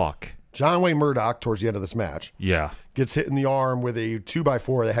fuck. John Wayne Murdoch, towards the end of this match, Yeah. gets hit in the arm with a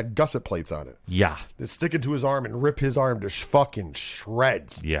 2x4 that had gusset plates on it. Yeah. That stick into his arm and rip his arm to fucking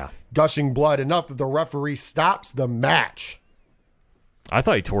shreds. Yeah. Gushing blood enough that the referee stops the match. I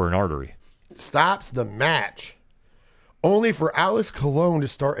thought he tore an artery. Stops the match. Only for Alex Colon to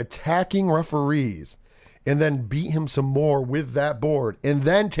start attacking referees and then beat him some more with that board and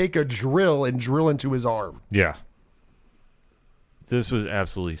then take a drill and drill into his arm. Yeah. This was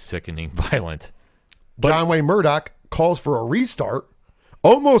absolutely sickening violent. John Wayne Murdoch calls for a restart,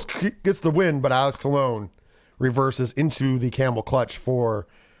 almost gets the win, but Alex Colon reverses into the camel clutch for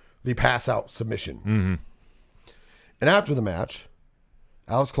the pass out submission. Mm-hmm. And after the match,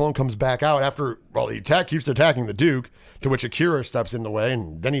 Alex Colon comes back out after, well, he keeps attacking the Duke, to which Akira steps in the way,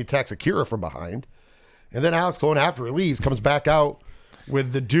 and then he attacks Akira from behind. And then Alex Colon, after he leaves, comes back out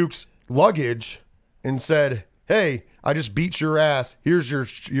with the Duke's luggage and said, "Hey, I just beat your ass. Here's your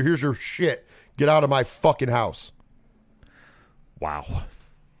shit. Get out of my fucking house." Wow.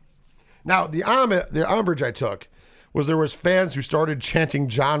 Now, the umbrage I took was there was fans who started chanting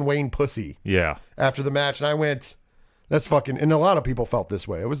John Wayne pussy Yeah. after the match, and I went, that's fucking, and a lot of people felt this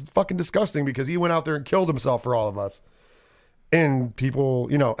way. It was fucking disgusting because he went out there and killed himself for all of us. And people,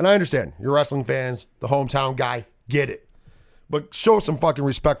 you know, and I understand, you're wrestling fans, the hometown guy, get it. But show some fucking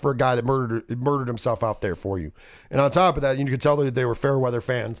respect for a guy that murdered himself out there for you. And on top of that, you could tell that they were fair weather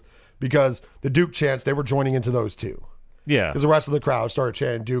fans because the Duke chants, they were joining into those too. Yeah. Because the rest of the crowd started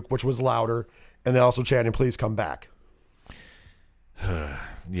chanting Duke, which was louder, and they also chanted, "Please come back."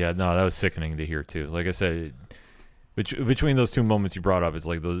 Yeah, no, that was sickening to hear too. Like I said, between those two moments you brought up, it's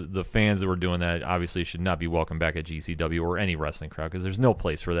like the fans that were doing that obviously should not be welcome back at GCW or any wrestling crowd because there's no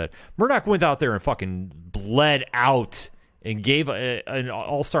place for that. Murdoch went out there and fucking bled out and gave an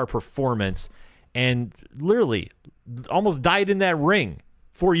all-star performance and literally almost died in that ring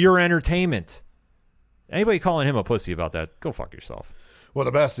for your entertainment. Anybody calling him a pussy about that, go fuck yourself. Well,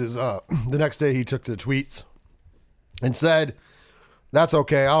 the best is the next day he took to the tweets and said, "That's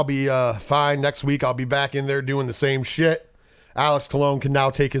okay. I'll be fine. Next week I'll be back in there doing the same shit. Alex Colon can now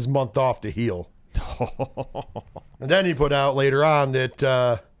take his month off to heal." And then he put out later on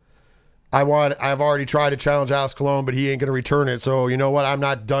that I've already tried to challenge Alex Colon, but he ain't going to return it. So you know what? I'm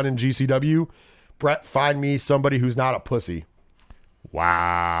not done in GCW. Brett, find me somebody who's not a pussy.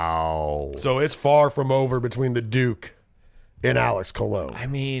 Wow. So it's far from over between the Duke and Alex Colon. I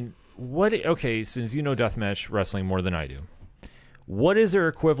mean, what? Okay, since you know deathmatch wrestling more than I do, what is their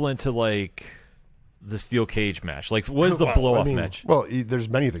equivalent to like the steel cage match? Like, what is the blow-off match? Well, there's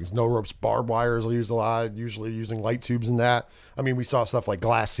many things. No ropes, barbed wires are used a lot, usually using light tubes and that. I mean, we saw stuff like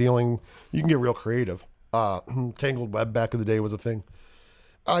glass ceiling. You can get real creative. Tangled web back in the day was a thing.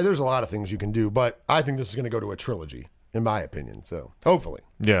 There's a lot of things you can do, but I think this is going to go to a trilogy, in my opinion. So, hopefully.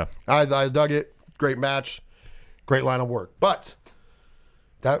 Yeah. I dug it. Great match. Great line of work. But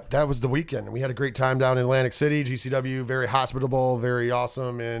that was the weekend. We had a great time down in Atlantic City. GCW, very hospitable, very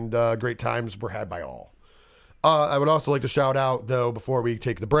awesome, and great times were had by all. I would also like to shout out, though, before we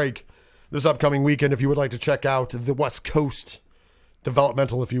take the break, this upcoming weekend, if you would like to check out the West Coast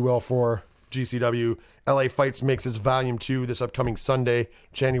developmental, if you will, for GCW, LA Fights makes its Volume 2 this upcoming Sunday,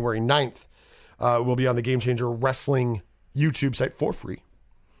 January 9th. It will be on the Game Changer Wrestling YouTube site for free.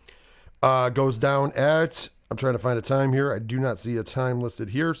 Goes down at... I'm trying to find a time here. I do not see a time listed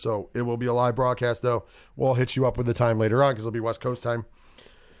here, so it will be a live broadcast, though. We'll hit you up with the time later on because it'll be West Coast time.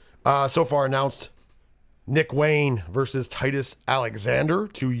 So far announced, Nick Wayne versus Titus Alexander,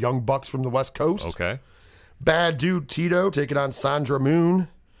 2 young bucks from the West Coast. Okay. Bad Dude Tito taking on Sandra Moon.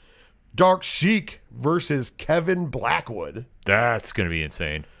 Dark Sheik versus Kevin Blackwood. That's going to be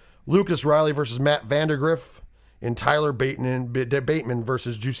insane. Lucas Riley versus Matt Vandergriff. And Tyler Bateman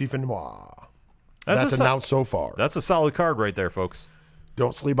versus Juicy Finois. That's announced so far. That's a solid card right there, folks.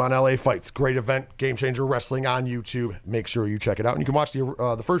 Don't sleep on LA Fights. Great event. Game Changer Wrestling on YouTube. Make sure you check it out. And you can watch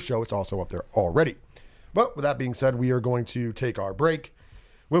the first show. It's also up there already. But with that being said, we are going to take our break.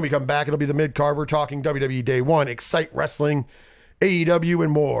 When we come back, it'll be the mid-card. We're talking WWE Day 1, Excite Wrestling, AEW,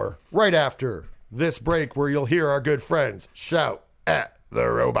 and more. Right after this break, where you'll hear our good friends shout at the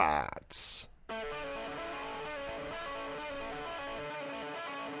robots.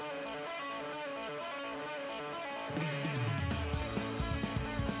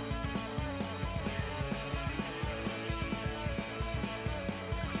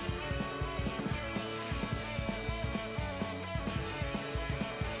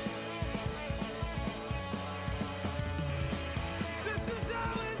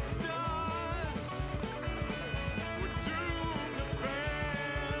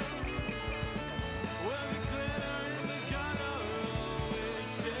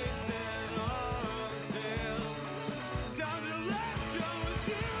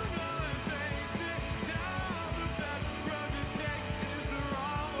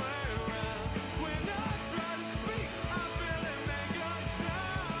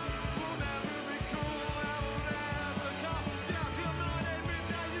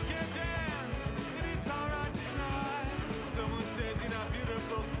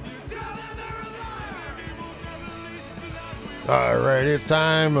 All right, it's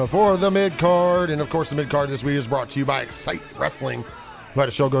time for the mid-card. And, of course, the mid-card this week is brought to you by Excite Wrestling. We had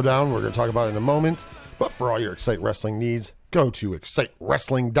a show go down. We're going to talk about it in a moment. But for all your Excite Wrestling needs, go to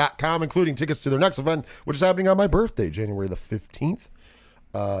excitewrestling.com, including tickets to their next event, which is happening on my birthday, January the 15th,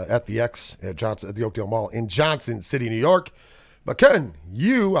 at the X at the Oakdale Mall in Johnson City, New York. But, Ken,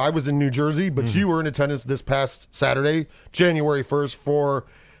 I was in New Jersey, but you were in attendance this past Saturday, January 1st, for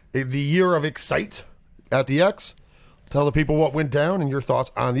the Year of Excite at the X. Tell the people what went down and your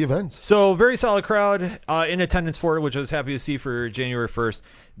thoughts on the event. So, very solid crowd in attendance for it, which I was happy to see for January 1st.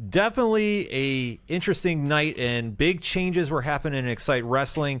 Definitely a interesting night, and big changes were happening in Excite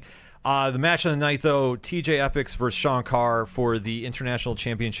Wrestling. The match of the night, though, TJ Epics versus Sean Carr for the International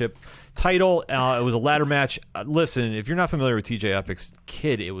Championship title. It was a ladder match. Listen, if you're not familiar with TJ Epics,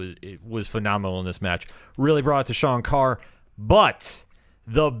 kid, it was phenomenal in this match. Really brought it to Sean Carr. But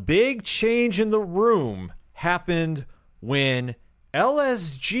the big change in the room happened when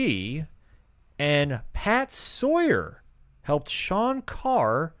LSG and Pat Sawyer helped Sean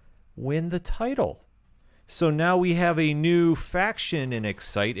Carr win the title. So now we have a new faction in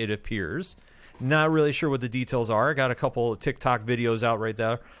Excite, it appears. Not really sure what the details are. I got a couple of TikTok videos out right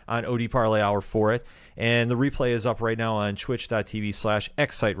there on OD Parlay Hour for it. And the replay is up right now on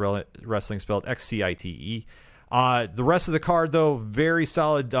twitch.tv/Excite Wrestling, spelled XCITE. The rest of the card, though, very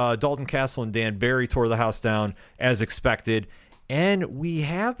solid. Dalton Castle and Dan Barry tore the house down as expected. And we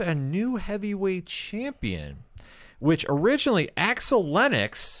have a new heavyweight champion, which originally Axel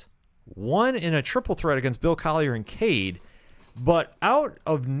Lennox won in a triple threat against Bill Collier and Cade. But out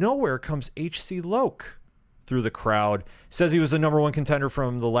of nowhere comes H.C. Loke through the crowd. Says he was the number 1 contender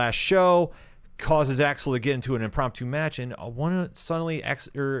from the last show. Causes Axel to get into an impromptu match, and suddenly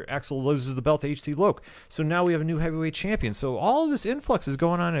Axel loses the belt to H.C. Loke. So now we have a new heavyweight champion. So all of this influx is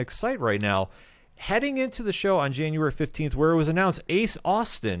going on in Excite right now. Heading into the show on January 15th, where it was announced Ace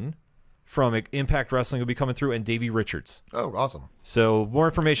Austin from Impact Wrestling will be coming through, and Davey Richards. Oh, awesome. So more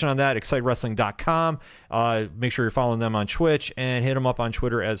information on that, excitewrestling.com. Make sure you're following them on Twitch, and hit them up on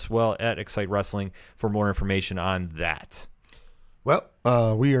Twitter as well at Excite Wrestling for more information on that. Well,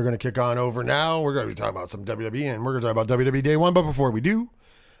 we are going to kick on over now. We're going to be talking about some WWE, and we're going to talk about WWE Day 1. But before we do,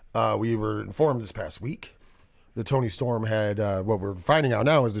 we were informed this past week that Toni Storm had, what we're finding out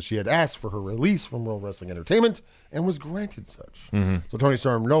now is that she had asked for her release from World Wrestling Entertainment and was granted such. So Toni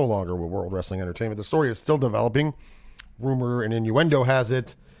Storm no longer with World Wrestling Entertainment. The story is still developing. Rumor and innuendo has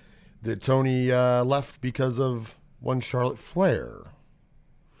it that Toni left because of one Charlotte Flair.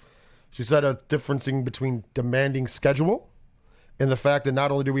 She said a differencing between demanding schedule and the fact that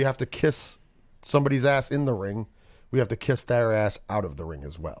not only do we have to kiss somebody's ass in the ring, we have to kiss their ass out of the ring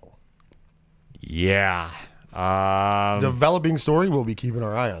as well. Yeah. Developing story. We'll be keeping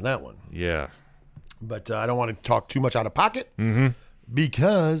our eye on that one. Yeah. But I don't want to talk too much out of pocket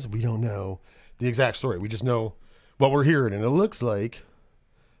because we don't know the exact story. We just know what we're hearing, and it looks like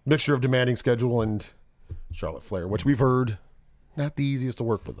a mixture of demanding schedule and Charlotte Flair, which we've heard not the easiest to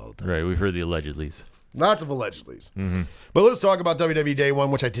work with all the time. Right. We've heard the allegedlys. Lots of allegedlys. But let's talk about WWE Day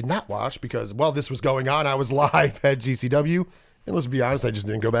 1, which I did not watch because while this was going on, I was live at GCW. And let's be honest, I just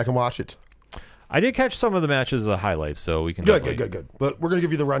didn't go back and watch it. I did catch some of the matches, the highlights, so we can Good. But we're going to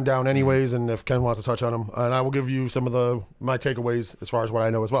give you the rundown anyways, and if Ken wants to touch on them, and I will give you some of my takeaways as far as what I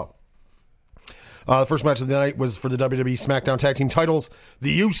know as well. The first match of the night was for the WWE SmackDown Tag Team titles.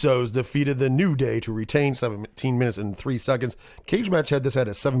 The Usos defeated the New Day to retain 17 minutes and 3 seconds. Cage match had this at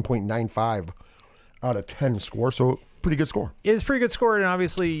a 7.95 out of 10 score, so pretty good score. It's a pretty good score, and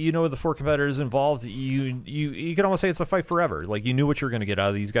obviously, the 4 competitors involved. You could almost say it's a fight forever. Like, you knew what you were going to get out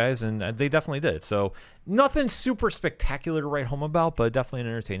of these guys, and they definitely did. So, nothing super spectacular to write home about, but definitely an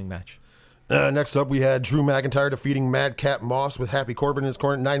entertaining match. Next up, we had Drew McIntyre defeating Madcap Moss with Happy Corbin in his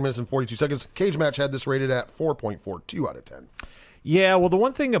corner, 9 minutes and 42 seconds. Cage match had this rated at 4.42 out of 10. Yeah, well, the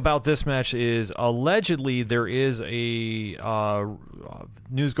one thing about this match is allegedly there is a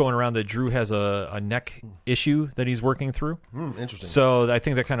news going around that Drew has a neck issue that he's working through. Interesting. So I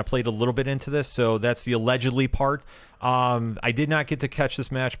think that kind of played a little bit into this. So that's the allegedly part. I did not get to catch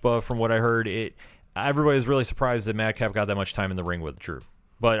this match, but from what I heard, everybody was really surprised that Madcap got that much time in the ring with Drew.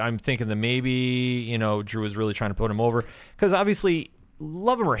 But I'm thinking that maybe, Drew was really trying to put him over. Because obviously,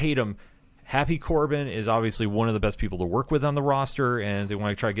 love him or hate him, Happy Corbin is obviously one of the best people to work with on the roster, and they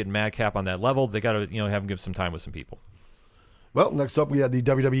want to try getting Madcap on that level. They got to, have him give some time with some people. Well, next up, we had the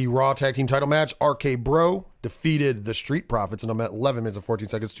WWE Raw Tag Team title match. RK Bro defeated the Street Profits in 11 minutes and 14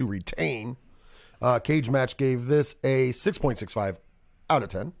 seconds to retain. Cage match gave this a 6.65 out of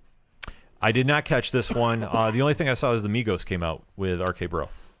 10. I did not catch this one. The only thing I saw is the Migos came out with RK Bro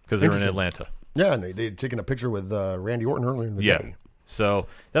because they were in Atlanta. Yeah, and they had taken a picture with Randy Orton earlier in the day. So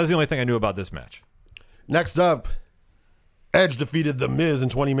that was the only thing I knew about this match. Next up, Edge defeated The Miz in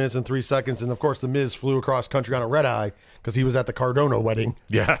 20 minutes and 3 seconds. And, of course, The Miz flew across country on a red eye because he was at the Cardona wedding.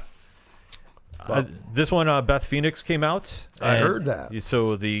 Yeah. This one, Beth Phoenix came out. I heard that.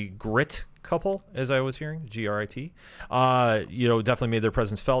 So the Grit couple, as I was hearing, Grit, definitely made their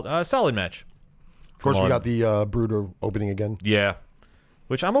presence felt. Solid match. Of course, we got the Bruder opening again. Yeah,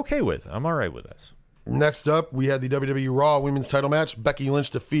 which I'm okay with. I'm all right with this. Next up, we had the WWE Raw Women's title match. Becky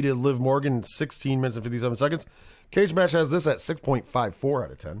Lynch defeated Liv Morgan in 16 minutes and 57 seconds. Cage match has this at 6.54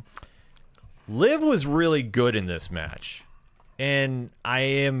 out of 10. Liv was really good in this match. And I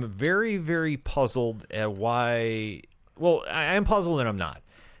am very, very puzzled at why... Well, I am puzzled and I'm not.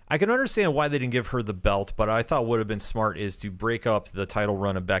 I can understand why they didn't give her the belt, but I thought what would have been smart is to break up the title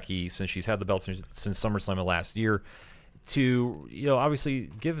run of Becky, since she's had the belt since SummerSlam of last year, to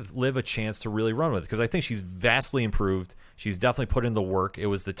obviously give Liv a chance to really run with it, because I think she's vastly improved. She's definitely put in the work. It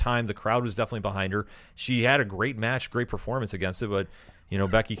was the time. The crowd was definitely behind her. She had a great match, great performance against it, but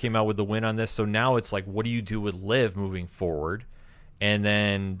Becky came out with the win on this. So now it's like, what do you do with Liv moving forward? And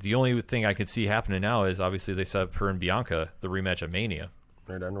then the only thing I could see happening now is obviously they set up her and Bianca, the rematch at Mania.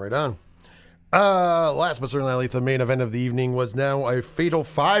 Right on. Last but certainly not least, the main event of the evening was now a fatal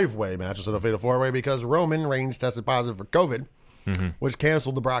 5-way match instead of a fatal 4-way because Roman Reigns tested positive for COVID, which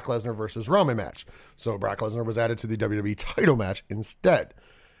canceled the Brock Lesnar versus Roman match. So Brock Lesnar was added to the WWE title match instead.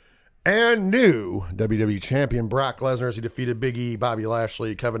 And new WWE champion Brock Lesnar as he defeated Big E, Bobby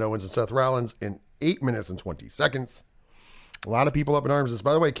Lashley, Kevin Owens, and Seth Rollins in 8 minutes and 20 seconds. A lot of people up in arms. This,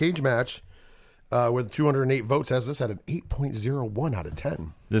 by the way, cage match with 208 votes has this at an 8.01 out of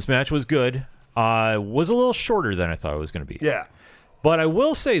 10. This match was good. Was a little shorter than I thought it was going to be. Yeah. But I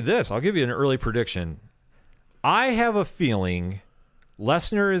will say this. I'll give you an early prediction. I have a feeling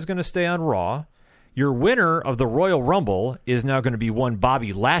Lesnar is going to stay on Raw. Your winner of the Royal Rumble is now going to be one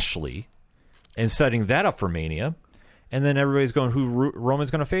Bobby Lashley. and setting that up for Mania. And then everybody's going, who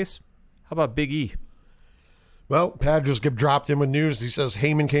Roman's going to face? How about Big E? Well, Pat just dropped in with news. He says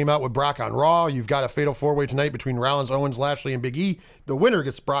Heyman came out with Brock on Raw. You've got a fatal four-way tonight between Rollins, Owens, Lashley, and Big E. The winner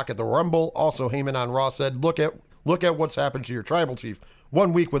gets Brock at the Rumble. Also, Heyman on Raw said, look at what's happened to your tribal chief.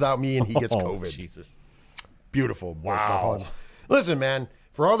 1 week without me, and he gets COVID. Jesus. Beautiful. Wow. Listen, man,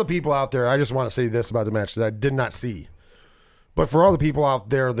 for all the people out there, I just want to say this about the match that I did not see. But for all the people out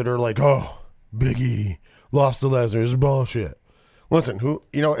there that are like, oh, Big E lost to Lesnar, it's bullshit. Listen,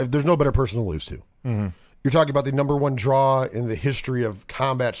 if there's no better person to lose to. Mm-hmm. You're talking about the number one draw in the history of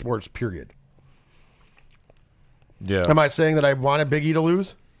combat sports, period. Yeah. Am I saying that I wanted Big E to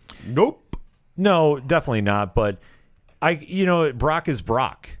lose? Nope. No, definitely not. But Brock is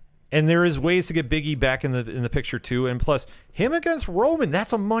Brock. And there is ways to get Big E back in the picture too. And plus, him against Roman,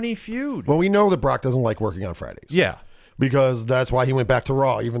 that's a money feud. Well, we know that Brock doesn't like working on Fridays. Yeah. Because that's why he went back to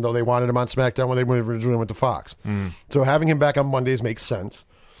Raw, even though they wanted him on SmackDown when they originally went to Fox. So having him back on Mondays makes sense.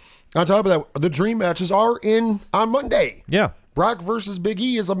 On top of that, the dream matches are on Monday. Yeah. Brock versus Big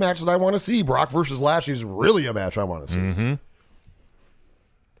E is a match that I want to see. Brock versus Lashley is really a match I want to see. Mm-hmm.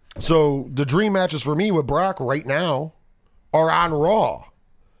 So the dream matches for me with Brock right now are on Raw.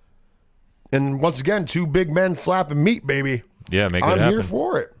 And once again, two big men slapping meat, baby. Yeah, make it happen. I'm here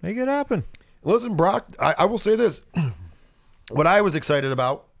for it. Make it happen. Listen, Brock, I will say this. What I was excited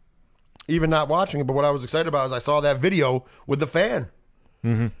about, even not watching it, but what I was excited about is I saw that video with the fan.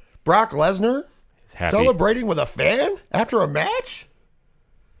 Mm-hmm. Brock Lesnar celebrating with a fan after a match?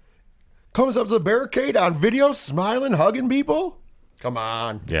 Comes up to the barricade on video, smiling, hugging people? Come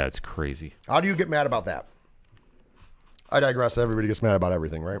on. Yeah, it's crazy. How do you get mad about that? I digress. Everybody gets mad about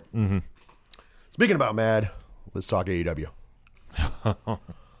everything, right? Mm-hmm. Speaking about mad, let's talk AEW.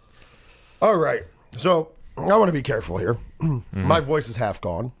 All right. So I want to be careful here. Mm-hmm. My voice is half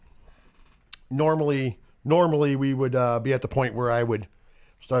gone. Normally we would be at the point where I would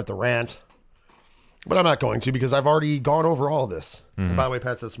start the rant, but I'm not going to because I've already gone over all of this. Mm-hmm. And by the way,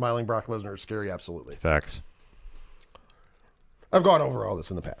 Pat says smiling Brock Lesnar is scary. Absolutely. Facts. I've gone over all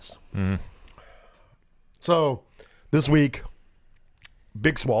this in the past. Mm-hmm. So this week,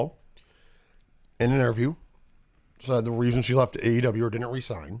 Big Swole, in an interview, said the reason she left AEW or didn't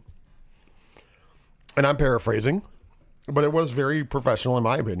resign, and I'm paraphrasing, but it was very professional in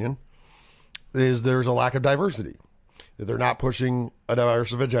my opinion, is there's a lack of diversity. That they're not pushing a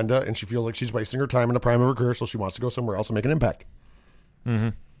diverse agenda, and she feels like she's wasting her time in the prime of her career, so she wants to go somewhere else and make an impact. Mm-hmm.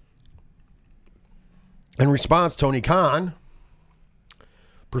 In response, Tony Khan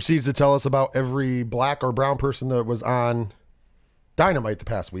proceeds to tell us about every black or brown person that was on Dynamite the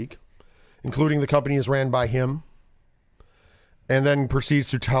past week, including the company is ran by him, and then proceeds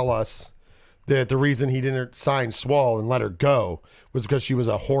to tell us that the reason he didn't sign Swole and let her go was because she was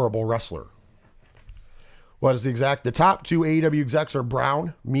a horrible wrestler. What is the top two AEW execs are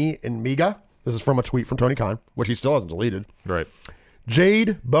Brown, me, and Miga. This is from a tweet from Tony Khan, which he still hasn't deleted. Right.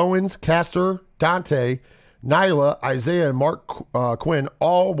 Jade, Bowens, Caster, Dante, Nyla, Isaiah, and Mark Quinn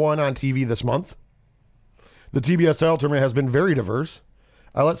all won on TV this month. The TBSL tournament has been very diverse.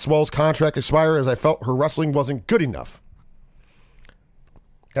 I let Swole's contract expire as I felt her wrestling wasn't good enough.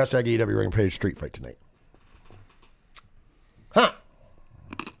 Hashtag AEW Rampage Street Fight tonight. Huh.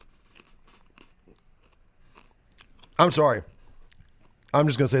 I'm sorry. I'm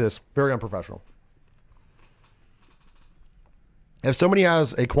just going to say this. Very unprofessional. If somebody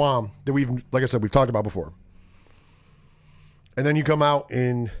has a qualm that like I said, we've talked about before, and then you come out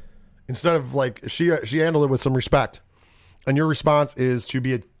and instead of like, she handled it with some respect, and your response is to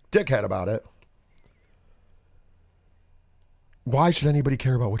be a dickhead about it, why should anybody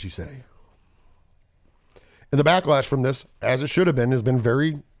care about what you say? And the backlash from this, as it should have been, has been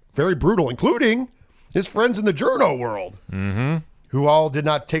very, very brutal, including his friends in the journo world, who all did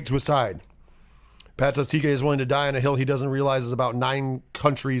not take to his side. Pat says TK is willing to die on a hill he doesn't realize is about 9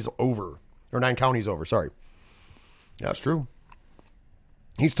 counties over. Sorry. Yeah, that's true.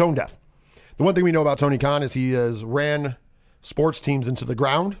 He's tone deaf. The one thing we know about Tony Khan is he has ran sports teams into the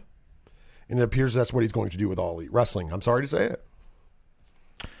ground, and it appears that's what he's going to do with All Elite Wrestling. I'm sorry to say it.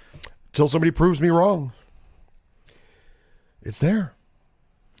 Till somebody proves me wrong. It's there.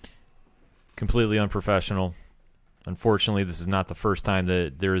 Completely unprofessional. Unfortunately, this is not the first time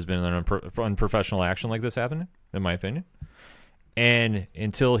that there has been an unprofessional action like this happening, in my opinion. And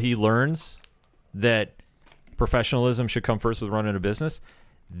until he learns that professionalism should come first with running a business,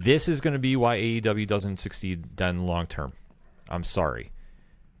 this is going to be why AEW doesn't succeed then long term. I'm sorry.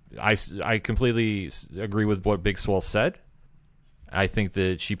 I completely agree with what Big Swole said. I think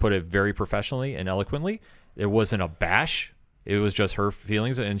that she put it very professionally and eloquently. It wasn't a bash It was just her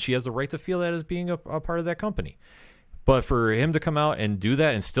feelings, and she has the right to feel that as being a part of that company. But for him to come out and do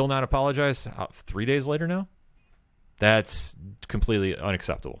that and still not apologize 3 days later now, that's completely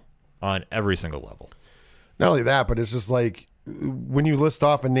unacceptable on every single level. Not only that, but it's just like when you list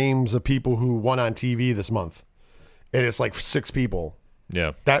off the names of people who won on TV this month, and it's like 6 people.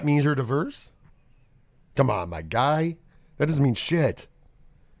 Yeah. That means you're diverse? Come on, my guy. That doesn't mean shit.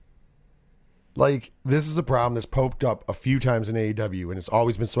 Like, this is a problem that's poked up a few times in AEW, and it's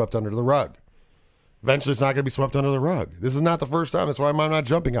always been swept under the rug. Eventually, it's not going to be swept under the rug. This is not the first time. That's why I'm not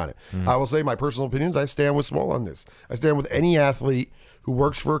jumping on it. I will say my personal opinions. I stand with Swole on this. I stand with any athlete who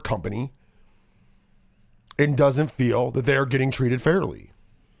works for a company and doesn't feel that they are getting treated fairly.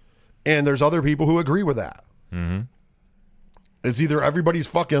 And there's other people who agree with that. Mm-hmm. It's either everybody's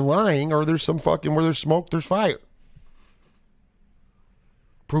fucking lying or there's some fucking where there's smoke, there's fire.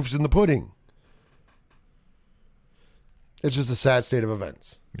 Proof's in the pudding. It's just a sad state of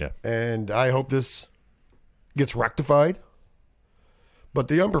events. Yeah. And I hope this gets rectified. But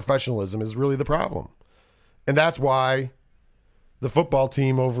the unprofessionalism is really the problem. And that's why the football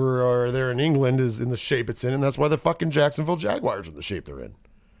team over there in England is in the shape it's in. And that's why the fucking Jacksonville Jaguars are in the shape they're in.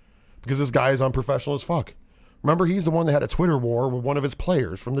 Because this guy is unprofessional as fuck. Remember, he's the one that had a Twitter war with one of his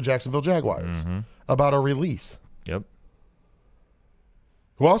players from the Jacksonville Jaguars about a release. Yep.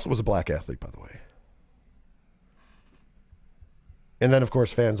 Who also was a black athlete, by the way. And then, of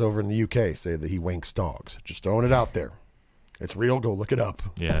course, fans over in the UK say that he wanks dogs. Just throwing it out there. It's real. Go look it up.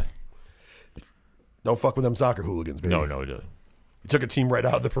 Yeah. Don't fuck with them soccer hooligans, baby. No. He took a team right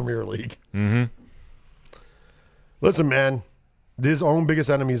out of the Premier League. Mm-hmm. Listen, man. His own biggest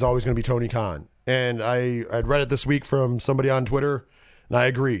enemy is always going to be Tony Khan. And I'd read it this week from somebody on Twitter, and I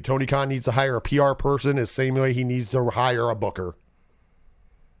agree. Tony Khan needs to hire a PR person the same way he needs to hire a booker.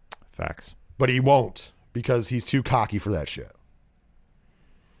 Facts. But he won't because he's too cocky for that shit.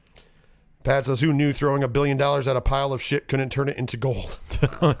 Pat says, who knew throwing $1 billion at a pile of shit couldn't turn it into gold?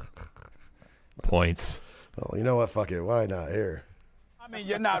 Points. Well, you know what? Fuck it. Why not? Here. I mean,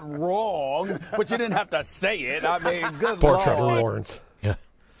 you're not wrong, but you didn't have to say it. I mean, good Poor Lord. Trevor Lawrence. Yeah.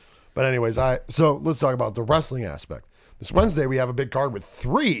 But anyways, so let's talk about the wrestling aspect. This Wednesday, we have a big card with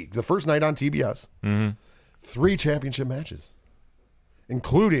the first night on TBS, 3 championship matches,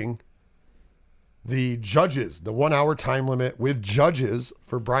 including the judges, the 1 hour time limit with judges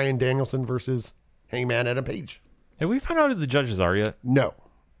for Bryan Danielson versus Hangman Adam Page. Have we found out who the judges are yet? No.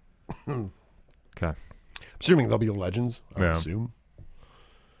 Okay. Assuming they'll be legends, I would assume.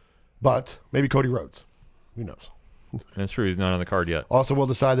 But maybe Cody Rhodes. Who knows? That's true. He's not on the card yet. Also, we'll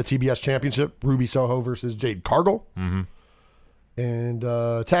decide the TBS championship, Ruby Soho versus Jade Cargill. Mm-hmm. And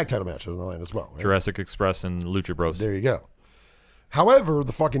tag title matches on the line as well. Right? Jurassic Express and Lucha Bros. There you go. However,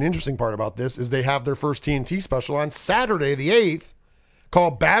 the fucking interesting part about this is they have their first TNT special on Saturday, the 8th,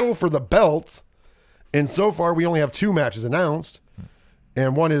 called Battle for the Belt. And so far, we only have 2 matches announced.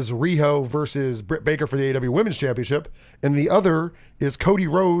 And one is Riho versus Britt Baker for the AEW Women's Championship. And the other is Cody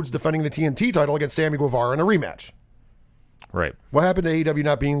Rhodes defending the TNT title against Sammy Guevara in a rematch. Right. What happened to AEW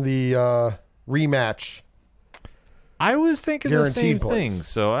not being the rematch? I was thinking the same Guaranteed thing, points.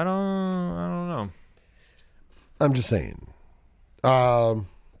 so I don't know. I'm just saying.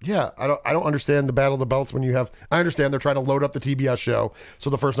 Yeah, I don't understand the Battle of the Belts when you have. I understand they're trying to load up the TBS show, so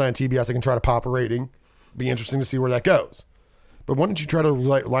the first night on TBS they can try to pop a rating. Be interesting to see where that goes. But why don't you try to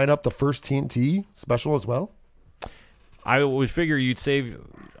line up the first TNT special as well? I would figure you'd save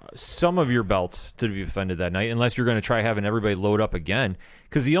some of your belts to be defended that night, unless you're going to try having everybody load up again.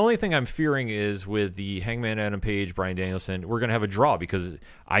 Because the only thing I'm fearing is with the Hangman Adam Page, Bryan Danielson, we're going to have a draw because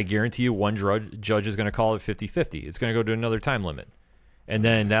I guarantee you one judge is going to call it 50-50. It's going to go to another time limit. And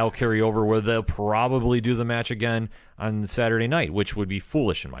then that'll carry over where they'll probably do the match again on Saturday night, which would be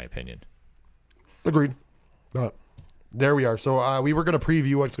foolish in my opinion. Agreed. But there we are. So we were going to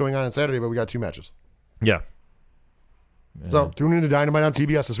preview what's going on Saturday, but we got 2 matches. Yeah. So tune into Dynamite on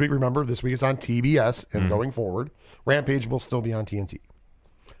TBS this week. Remember, this week is on TBS, and going forward, Rampage will still be on TNT.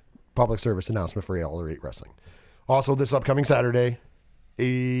 Public service announcement for All Elite Wrestling. Also, this upcoming Saturday,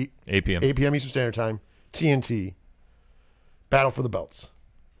 8 p.m. Eastern Standard Time, TNT, Battle for the Belts,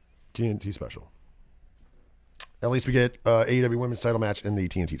 TNT special. At least we get AEW Women's title match and the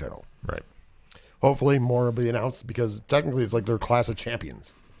TNT title. Right. Hopefully, more will be announced because technically it's like their class of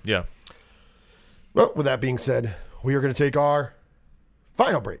champions. Yeah. Well, with that being said, we are going to take our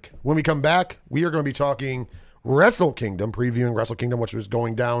final break. When we come back, we are going to be talking Wrestle Kingdom, previewing Wrestle Kingdom, which was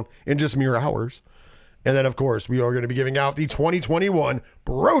going down in just mere hours. And then, of course, we are going to be giving out the 2021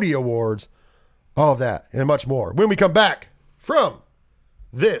 Brody Awards. All of that and much more when we come back from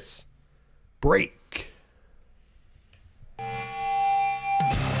this break.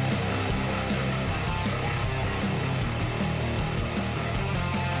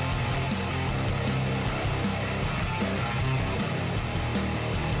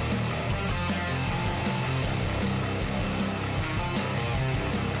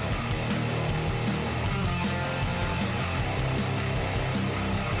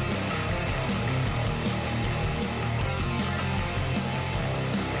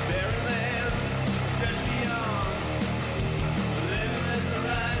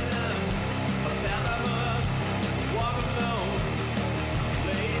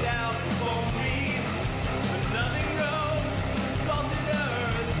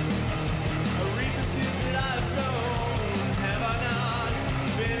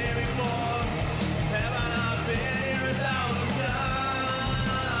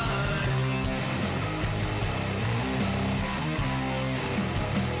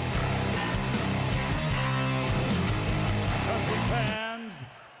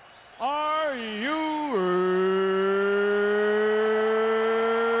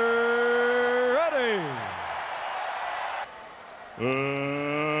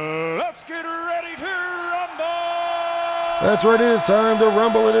 That's right, it is time to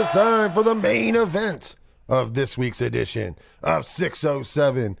rumble. It is time for the main event of this week's edition of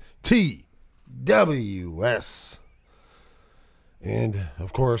 607 TWS. And,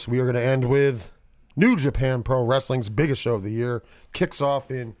 of course, we are going to end with New Japan Pro Wrestling's biggest show of the year. Kicks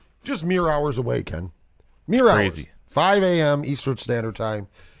off in just mere hours away, Ken. Mere hours. Crazy. 5 a.m. Eastern Standard Time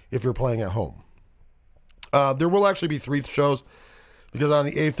if you're playing at home. There will actually be 3 shows because on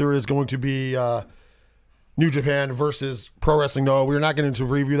the 8th there is going to be New Japan versus Pro Wrestling Noah. We're not going to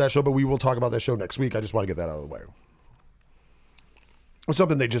review that show, but we will talk about that show next week. I just want to get that out of the way. It's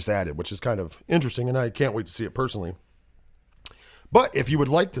something they just added, which is kind of interesting, and I can't wait to see it personally. But if you would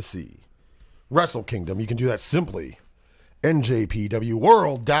like to see Wrestle Kingdom, you can do that simply.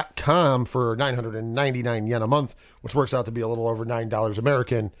 NJPWWorld.com for 999 yen a month, which works out to be a little over $9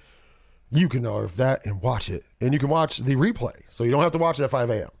 American. You can know that and watch it. And you can watch the replay, so you don't have to watch it at 5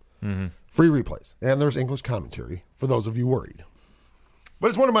 a.m. Mm-hmm. Free replays. And there's English commentary for those of you worried. But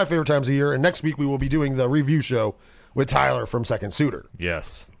it's one of my favorite times of year, and next week we will be doing the review show with Tyler from Second Suitor.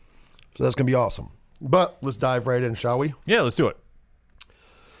 Yes. So that's going to be awesome. But let's dive right in, shall we? Yeah, let's do it.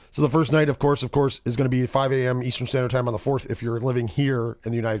 So the first night, of course, is going to be 5 a.m. Eastern Standard Time on the 4th if you're living here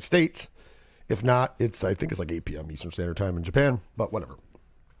in the United States. If not, I think it's like 8 p.m. Eastern Standard Time in Japan, but whatever.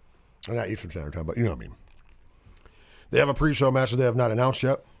 Or not Eastern Standard Time, but you know what I mean. They have a pre-show match that they have not announced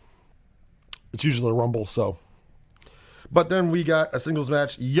yet. It's usually a Rumble, so. But then we got a singles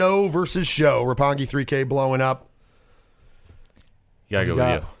match, Yo versus Show. Roppongi 3K blowing up. Gotta go with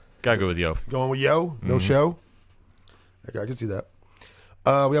Yo. Gotta go with Yo. Going with Yo, no Show. I can see that.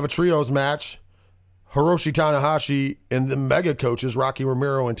 We have a trios match. Hiroshi Tanahashi and the Mega Coaches, Rocky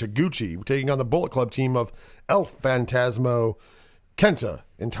Romero and Taguchi, taking on the Bullet Club team of El Phantasmo, Kenta,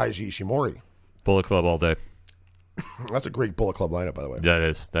 and Taiji Ishimori. Bullet Club all day. That's a great Bullet Club lineup, by the way.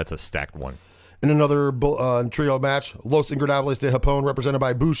 That's a stacked one. In another trio match, Los Ingobernables de Japón, represented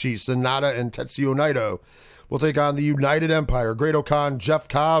by Bushi, Sonata, and Tetsuya Naito, will take on the United Empire, Great-O-Khan, Jeff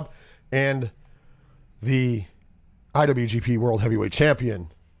Cobb, and the IWGP World Heavyweight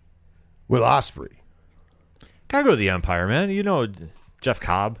Champion, Will Ospreay. Gotta go to the Empire, man. You know Jeff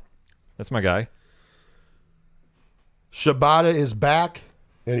Cobb. That's my guy. Shibata is back,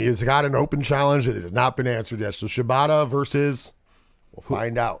 and he has got an open challenge that has not been answered yet. So Shibata versus... We'll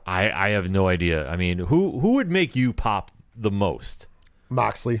find out. I have no idea. I mean, who would make you pop the most?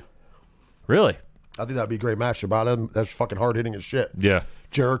 Moxley. Really? I think that would be a great match. Shibata, that's fucking hard-hitting as shit. Yeah.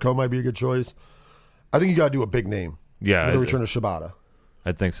 Jericho might be a good choice. I think you got to do a big name. Yeah. With the return of Shibata.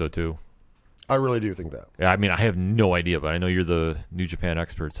 I think so, too. I really do think that. Yeah, I mean, I have no idea, but I know you're the New Japan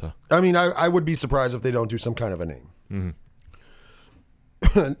expert, so. I mean, I would be surprised if they don't do some kind of a name. Mm-hmm.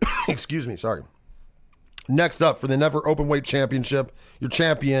 Excuse me, sorry. Next up, for the Never Openweight Championship, your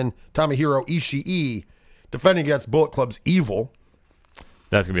champion, Tomohiro Ishii, defending against Bullet Club's Evil.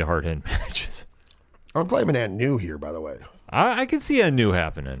 That's going to be a hard-hitting match. I'm claiming and new here, by the way. I can see a new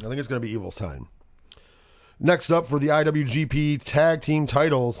happening. I think it's going to be Evil's time. Next up, for the IWGP Tag Team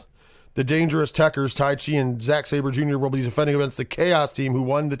titles, the Dangerous Techers, Tai Chi and Zack Sabre Jr. will be defending against the Chaos Team, who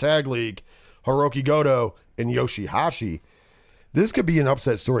won the Tag League, Hiroki Goto and Yoshihashi. This could be an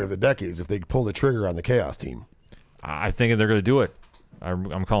upset story of the decades if they pull the trigger on the Chaos Team. I think they're going to do it.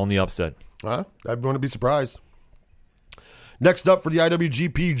 I'm calling the upset. I wouldn't be surprised. Next up, for the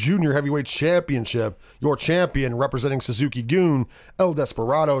IWGP Junior Heavyweight Championship, your champion representing Suzuki-gun, El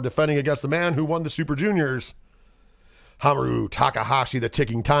Desperado, defending against the man who won the Super Juniors, Hamaru Takahashi, the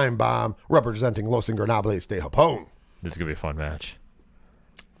ticking time bomb, representing Los Ingobernables de Japón. This is going to be a fun match.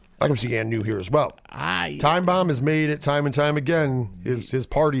 I can see Ann New here as well. Time Bomb has made it time and time again. His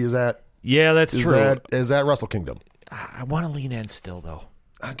party is at... Yeah, that's true. Is at Wrestle Kingdom. I want to lean in still, though.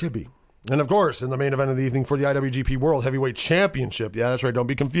 Could be. And, of course, in the main event of the evening for the IWGP World Heavyweight Championship. Yeah, that's right. Don't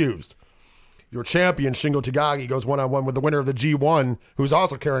be confused. Your champion, Shingo Takagi, goes one-on-one with the winner of the G1, who's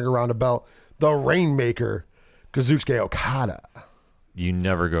also carrying around a belt, the Rainmaker, Kazuchika Okada. You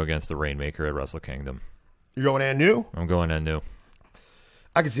never go against the Rainmaker at Wrestle Kingdom. You're going Ann New? I'm going Ann New.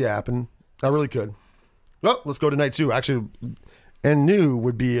 I could see it happen. I really could. Well, let's go to night 2. Actually, Ann New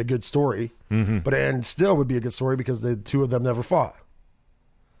would be a good story, but Ann still would be a good story because the two of them never fought.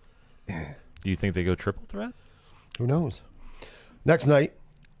 Do you think they go triple threat? Who knows? Next night,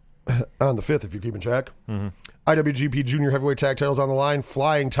 on the 5th, if you're keeping track, IWGP Junior Heavyweight Tag Titles on the line.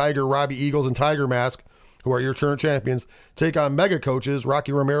 Flying Tiger, Robbie Eagles, and Tiger Mask, who are your current champions, take on Mega Coaches,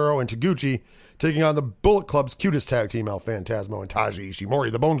 Rocky Romero and Taguchi, taking on the Bullet Club's cutest tag team, El Phantasmo and Taiji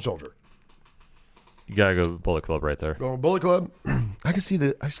Ishimori, the Bone Soldier. You gotta go Bullet Club right there. Going Bullet Club. I can see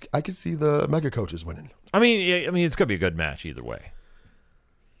the Mega Coaches winning. I mean, it's gonna be a good match either way.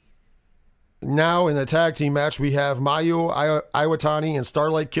 Now in the tag team match, we have Mayu Iwatani and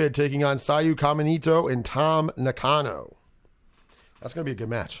Starlight Kid taking on Sayu Kaminito and Tom Nakano. That's going to be a good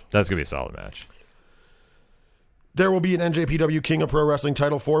match. That's going to be a solid match. There will be an NJPW King of Pro Wrestling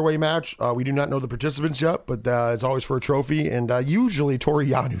title 4-way match. We do not know the participants yet, but it's always for a trophy, and usually Tori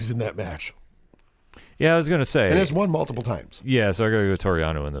Yanu's in that match. Yeah, I was going to say. And it's won multiple times. Yeah, so I got to go Tori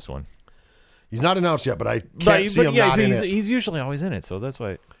Yanu in this one. He's not announced yet, but I can't see him not in it. He's usually always in it, so that's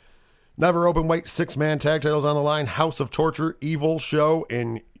why. Never open weight 6-man tag titles on the line. House of Torture, Evil Show,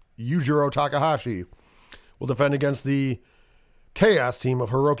 and Yujiro Takahashi will defend against the Chaos team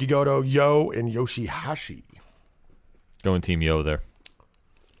of Hiroki Goto, Yo, and Yoshihashi. Going Team Yo there.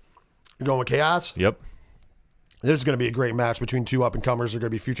 You're going with Chaos? Yep. This is going to be a great match between two up-and-comers. They're going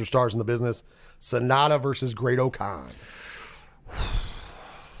to be future stars in the business. Sonata versus Great O'Khan.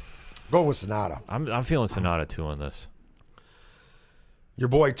 Going with Sonata. I'm feeling Sonata too on this. Your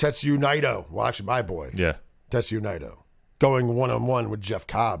boy Tetsuya Naito. Well, actually, my boy. Yeah. Tetsuya Naito. Going one-on-one with Jeff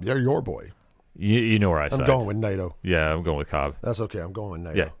Cobb. They're your boy. You know where I side. I'm going with Naito. Yeah, I'm going with Cobb. That's okay. I'm going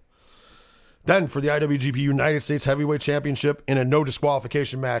with Naito. Yeah. Then for the IWGP United States Heavyweight Championship in a no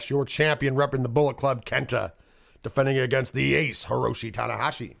disqualification match, your champion repping the Bullet Club, Kenta, defending against the ace, Hiroshi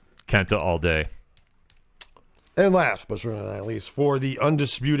Tanahashi. Kenta all day. And last, but certainly not least, for the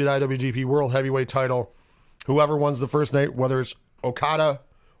undisputed IWGP World Heavyweight title, whoever wins the first night, whether it's Okada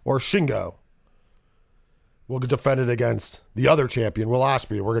or Shingo, will get defended against the other champion, Will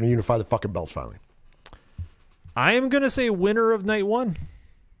Ospreay. We're going to unify the fucking belts finally. I am going to say winner of night one.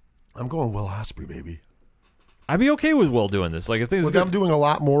 I'm going Will Ospreay, baby. I'd be okay with Will doing this. Like, I think Look, I'm doing a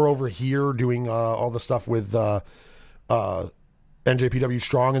lot more over here, doing all the stuff with NJPW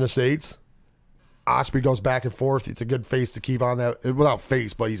Strong in the States. Ospreay goes back and forth. It's a good face to keep on that. Without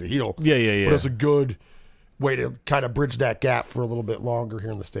face, but he's a heel. Yeah. But it's a good way to kind of bridge that gap for a little bit longer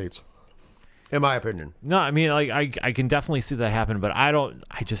here in the States, in my opinion. No, I mean, like, I can definitely see that happen, but I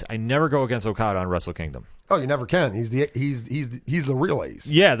never go against Okada on Wrestle Kingdom. Oh, you never can. He's the real ace.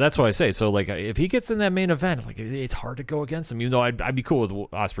 Yeah, that's what I say. So, like, if he gets in that main event, like, it's hard to go against him. Even though I'd be cool with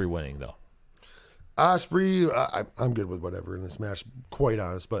Ospreay winning, though. Ospreay, I'm good with whatever in this match. Quite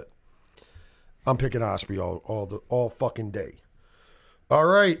honest, but I'm picking Ospreay all fucking day. All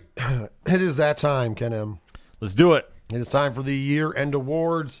right, it is that time, Ken M. Let's do it. It is time for the year-end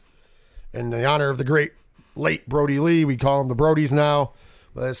awards. In the honor of the great late Brody Lee, we call him the Brodies now.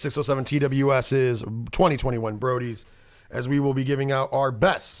 607 TWS is 2021 Brodies, as we will be giving out our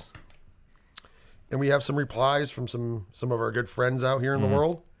best. And we have some replies from some of our good friends out here in the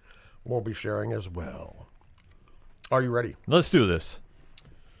world. We'll be sharing as well. Are you ready? Let's do this.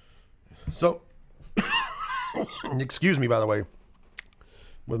 So, excuse me, by the way,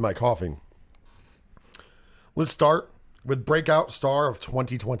 with my coughing. Let's start with Breakout Star of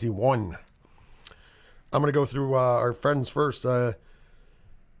 2021. I'm going to go through our friends first.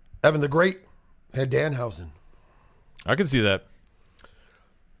 Evan the Great had Danhausen. I can see that.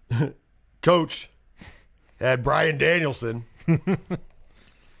 Coach had Bryan Danielson. You're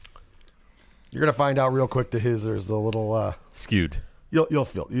going to find out real quick that his there's a little skewed.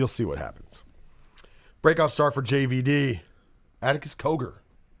 You'll see what happens. Breakout star for JVD, Atticus Cogar.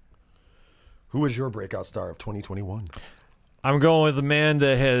 Who is your breakout star of 2021? I'm going with the man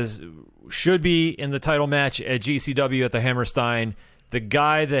that should be in the title match at GCW at the Hammerstein. The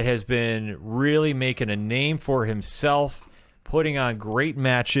guy that has been really making a name for himself, putting on great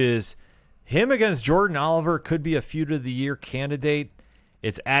matches. Him against Jordan Oliver could be a feud of the year candidate.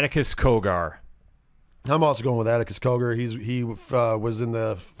 It's Atticus Cogar. I'm also going with Atticus Cogar. He was in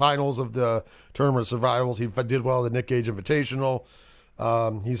the finals of the Tournament of Survivals. He did well at the Nick Gage Invitational.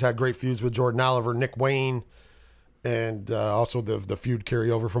 He's had great feuds with Jordan Oliver, Nick Wayne, and also the feud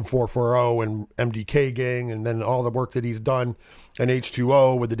carryover from 440 and MDK Gang, and then all the work that he's done in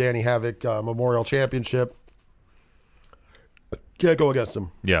H2O with the Danny Havoc Memorial Championship. Can't go against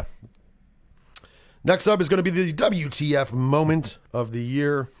him. Yeah. Next up is going to be the WTF moment of the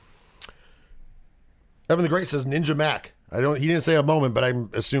year. Evan the Great says Ninja Mac. He didn't say a moment, but I'm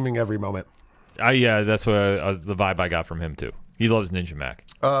assuming every moment. Yeah, that's what the vibe I got from him too. He loves Ninja Mac.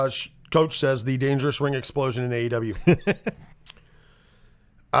 Coach says the dangerous ring explosion in AEW.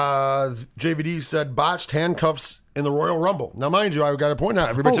 JVD said botched handcuffs in the Royal Rumble. Now, mind you, I got to point out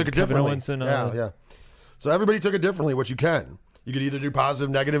everybody took it differently. Owens and, yeah. So everybody took it differently, which you can. You could either do positive,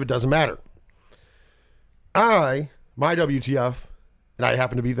 negative. It doesn't matter. My WTF, and I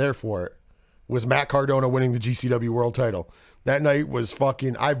happened to be there for it, was Matt Cardona winning the GCW World title. That night was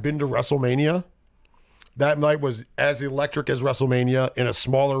fucking... I've been to WrestleMania. That night was as electric as WrestleMania in a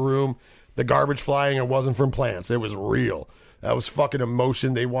smaller room. The garbage flying, it wasn't from plants. It was real. That was fucking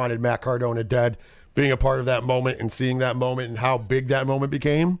emotion. They wanted Matt Cardona dead. Being a part of that moment and seeing that moment and how big that moment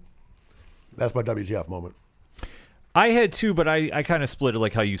became, that's my WTF moment. I had two, but I kind of split it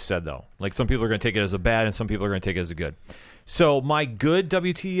like how you said, though. Like, some people are going to take it as a bad and some people are going to take it as a good. So my good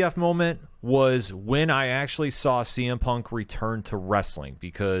WTF moment was when I actually saw CM Punk return to wrestling,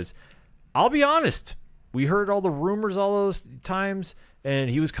 because I'll be honest, we heard all the rumors all those times, and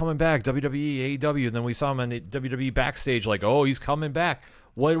he was coming back, WWE, AEW, and then we saw him on the WWE backstage like, oh, he's coming back.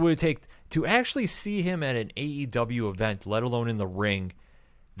 What would it take to actually see him at an AEW event, let alone in the ring?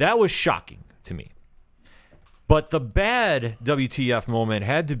 That was shocking to me. But the bad WTF moment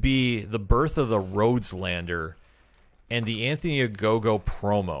had to be the birth of the Rhodeslander and the Anthony Ogogo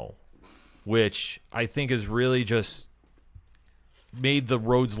promo, which I think has really just made the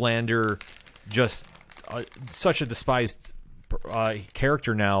Rhodeslander just such a despised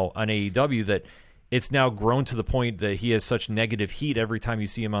character now on AEW that it's now grown to the point that he has such negative heat every time you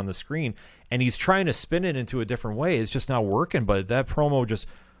see him on the screen, and he's trying to spin it into a different way. It's just not working, but that promo just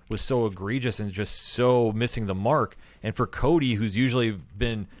was so egregious and just so missing the mark. And for Cody, who's usually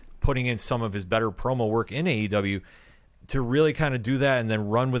been putting in some of his better promo work in AEW, to really kind of do that and then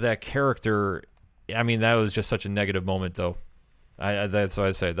run with that character, I mean, that was just such a negative moment, though. That's what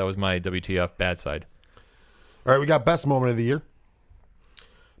I say. That was my WTF bad side. All right, we got best moment of the year.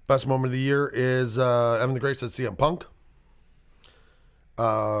 Best moment of the year is Evan the Great said CM Punk.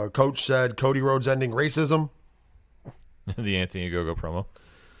 Coach said Cody Rhodes ending racism. The Anthony Ogogo promo.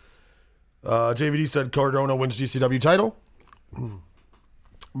 JVD said Cardona wins GCW title.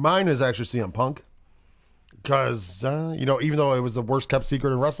 Mine is actually CM Punk. Because, even though it was the worst kept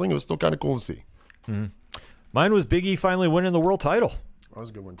secret in wrestling, it was still kind of cool to see. Mm-hmm. Mine was Big E finally winning the world title. That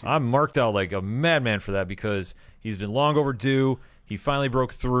was a good one, too. I'm marked out like a madman for that because he's been long overdue. He finally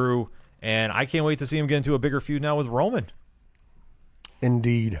broke through, and I can't wait to see him get into a bigger feud now with Roman.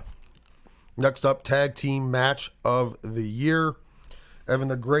 Indeed. Next up, tag team match of the year. Evan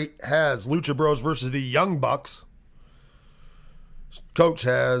the Great has Lucha Bros versus the Young Bucks. Coach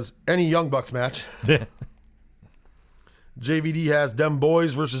has any Young Bucks match. JVD has Dem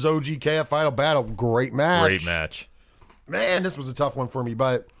Boys versus OGK, Final Battle. Great match. Great match. Man, this was a tough one for me,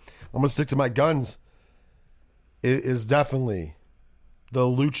 but I'm going to stick to my guns. It is definitely the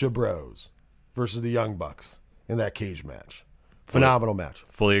Lucha Bros versus the Young Bucks in that cage match. Phenomenal match.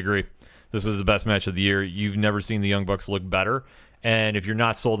 Fully agree. This is the best match of the year. You've never seen the Young Bucks look better. And if you're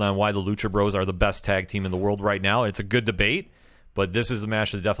not sold on why the Lucha Bros are the best tag team in the world right now, it's a good debate. But this is the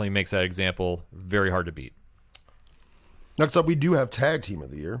match that definitely makes that example very hard to beat. Next up, we do have tag team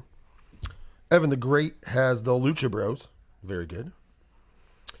of the year. Evan the Great has the Lucha Bros. Very good.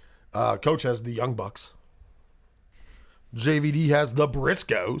 Coach has the Young Bucks. JVD has the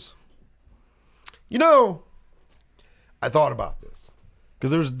Briscoes. I thought about this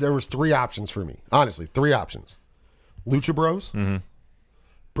because there was three options for me. Honestly, three options: Lucha Bros,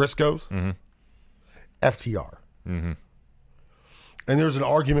 Briscoes, FTR. And there's an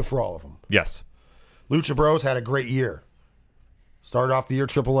argument for all of them. Yes. Lucha Bros had a great year. Started off the year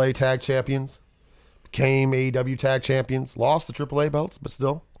AAA tag champions, became AEW tag champions, lost the AAA belts, but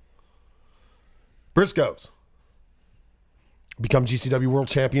still. Briscoes become GCW world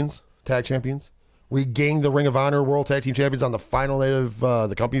champions, tag champions. Regained the Ring of Honor World Tag Team Champions on the final night of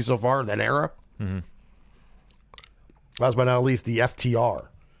the company so far, that era. Last but not least, the FTR.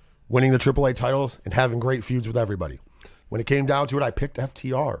 Winning the AAA titles and having great feuds with everybody. When it came down to it, I picked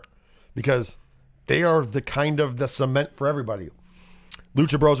FTR because they are the cement for everybody.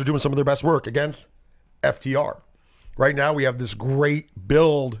 Lucha Bros are doing some of their best work against FTR. Right now, we have this great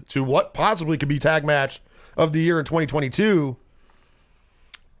build to what possibly could be tag match of the year in 2022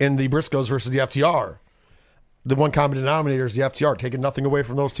 in the Briscoes versus the FTR. The one common denominator is the FTR, taking nothing away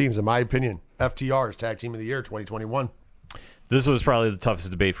from those teams, in my opinion. FTR is tag team of the year 2021. This was probably the toughest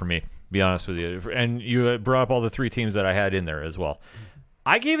debate for me, to be honest with you. And you brought up all the three teams that I had in there as well.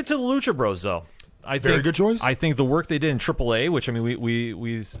 I gave it to the Lucha Bros, though. Very good choice. I think the work they did in AAA, which, I mean,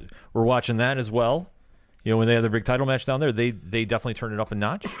 we were watching that as well. When they had their big title match down there, they definitely turned it up a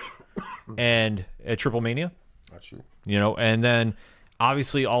notch. And at Triple Mania. That's true. And then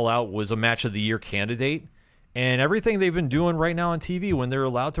obviously All Out was a match of the year candidate. And everything they've been doing right now on TV, when they're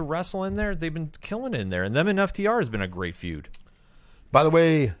allowed to wrestle in there, they've been killing it in there. And them and FTR has been a great feud. By the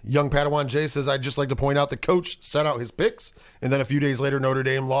way, young Padawan Jay says, I'd just like to point out the coach sent out his picks, and then a few days later, Notre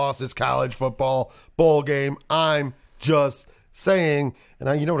Dame lost its college football bowl game. I'm just saying,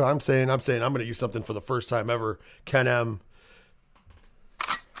 and you know what I'm saying? I'm saying I'm going to use something for the first time ever. Ken M.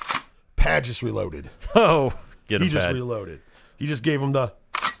 Pad just reloaded. Oh, get him, He just Pad. reloaded. He just gave him the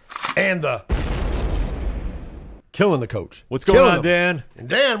and the. Killing the coach. What's going Killing on, him. Dan? And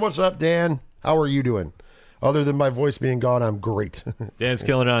Dan, what's up, Dan? How are you doing? Other than my voice being gone, I'm great. Dan's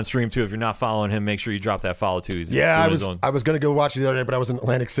killing it on stream too. If you're not following him, make sure you drop that follow too. He's Yeah, doing his own- I was going to go watch it the other day, but I was in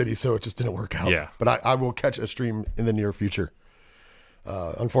Atlantic City, so it just didn't work out. Yeah. But I will catch a stream in the near future.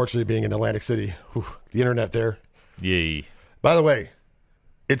 Unfortunately, being in Atlantic City, the internet there. Yay. By the way,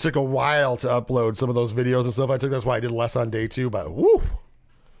 it took a while to upload some of those videos and stuff I took. That's why I did less on day 2. But woo,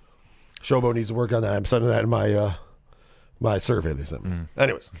 Showbo needs to work on that. I'm sending that in my my survey they sent me.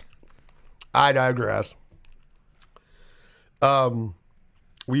 Anyways, I digress.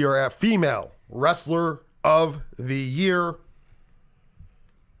 We are at Female Wrestler of the Year.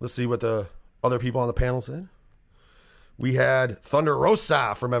 Let's see what the other people on the panel said. We had Thunder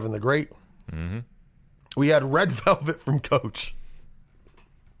Rosa from Evan the Great. We had Red Velvet from Coach.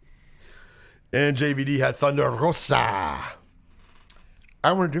 And JVD had Thunder Rosa.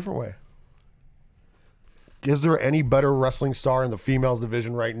 I went a different way. Is there any better wrestling star in the females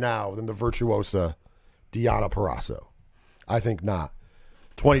division right now than the virtuosa Deonna Purrazzo? I think not.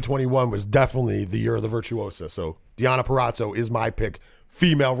 2021 was definitely the year of the virtuosa. So Deonna Purrazzo is my pick.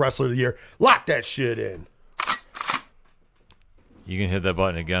 Female wrestler of the year. Lock that shit in. You can hit that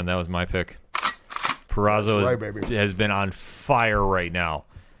button again. That was my pick. Purrazzo Right, baby. has been on fire right now.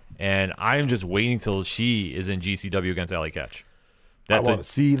 And I'm just waiting till she is in GCW against Allie Catch. I want to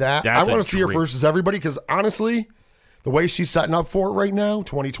see that. I that's want a to see her dream. versus everybody because honestly, the way she's setting up for it right now,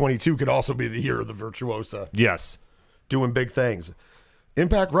 2022 could also be the year of the virtuosa. Yes. Doing big things.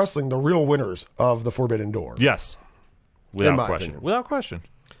 Impact Wrestling, the real winners of the Forbidden Door. Yes. In Without my question. opinion. Without question.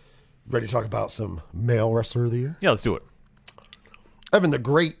 Ready to talk about some male wrestler of the year? Yeah, let's do it. Evan the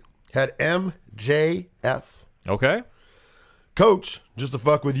Great had MJF. Okay. Coach, just to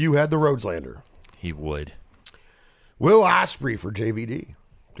fuck with you, had the Rhodelander. He would. Will Ospreay for JVD.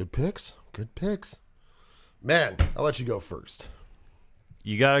 Good picks. Good picks. Man, I'll let you go first.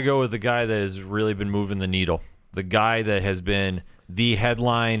 You got to go with the guy that has really been moving the needle. The guy that has been the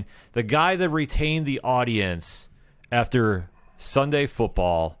headline. The guy that retained the audience after Sunday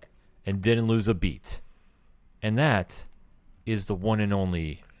football and didn't lose a beat. And that is the one and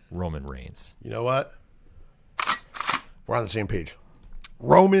only Roman Reigns. You know what? We're on the same page.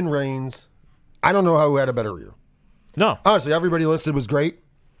 Roman Reigns. I don't know who had a better year. No. Honestly, everybody listed was great.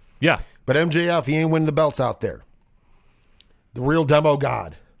 Yeah. But MJF, he ain't winning the belts out there. The real demo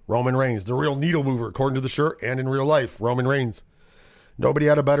god, Roman Reigns. The real needle mover, according to the shirt and in real life, Roman Reigns. Nobody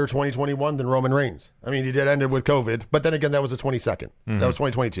had a better 2021 than Roman Reigns. I mean, he did end it with COVID, but then again, that was the 22nd. That was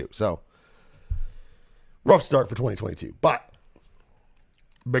 2022. So, rough start for 2022. But,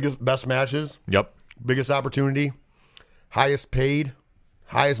 best matches, Yep. biggest opportunity, highest paid,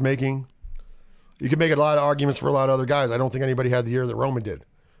 highest making. You can make a lot of arguments for a lot of other guys. I don't think anybody had the year that Roman did.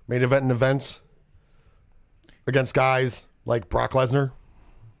 Main event and events against guys like Brock Lesnar.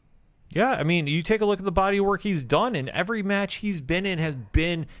 Yeah, I mean, you take a look at the body of work he's done, and every match he's been in has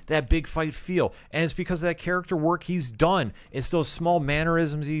been that big fight feel. And it's because of that character work he's done. It's those small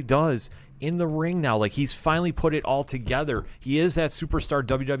mannerisms he does in the ring now. Like, he's finally put it all together. He is that superstar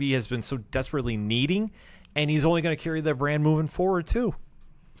WWE has been so desperately needing, and he's only going to carry that brand moving forward, too.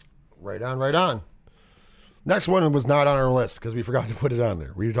 Right on, right on. Next one was not on our list because we forgot to put it on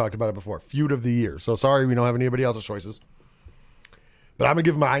there. We talked about it before. Feud of the year. So sorry we don't have anybody else's choices. But I'm going to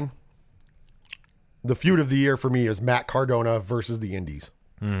give mine. The feud of the year for me is Matt Cardona versus the Indies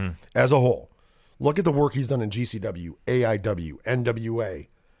as a whole. Look at the work he's done in GCW, AIW, NWA.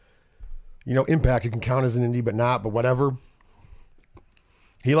 You know, Impact, you can count as an indie, but not, but whatever.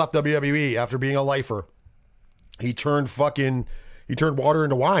 He left WWE after being a lifer. He turned water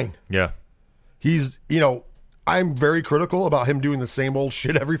into wine. Yeah. He's, I'm very critical about him doing the same old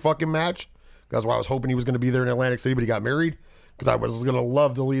shit every fucking match. That's why I was hoping he was going to be there in Atlantic City, but he got married because I was going to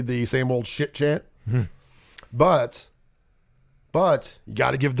love to lead the same old shit chant. But you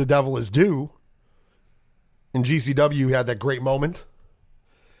got to give the devil his due. In GCW, he had that great moment.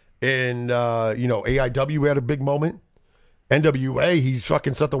 In, AIW had a big moment. NWA, he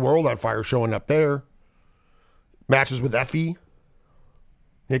fucking set the world on fire showing up there. Matches with Effie.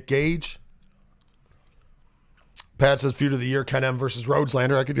 Nick Gage. Pat says feud of the year, Ken M versus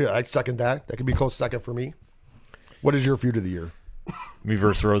Rhodelander. I second that. That could be close second for me. What is your feud of the year? Me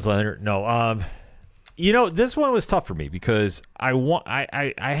versus Rhodelander? No. This one was tough for me because I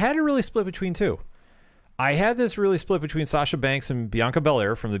had it really split between two. I had this really split between Sasha Banks and Bianca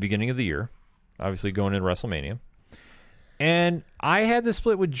Belair from the beginning of the year, obviously going into WrestleMania. And I had this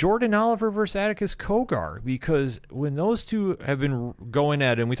split with Jordan Oliver versus Atticus Cogar because when those two have been going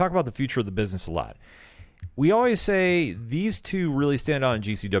at it, and we talk about the future of the business a lot, we always say these two really stand out in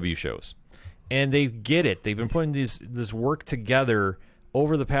GCW shows. and they get it. They've been putting this work together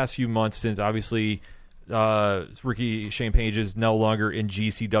over the past few months since obviously Ricky Shane Page is no longer in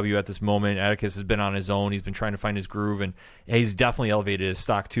GCW at this moment. Atticus has been on his own. He's been trying to find his groove, and he's definitely elevated his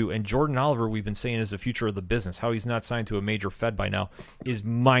stock too. And Jordan Oliver, we've been saying, is the future of the business. How he's not signed to a major Fed by now is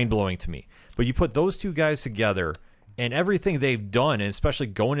mind-blowing to me. But you put those two guys together, and everything they've done, and especially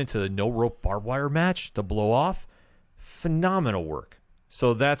going into the no-rope barbed wire match, the blow-off, phenomenal work.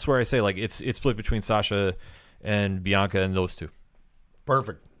 So that's where I say, like, it's split between Sasha and Bianca and those two.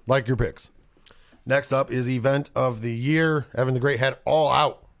 Perfect. Like your picks. Next up is event of the year. Evan the Great had All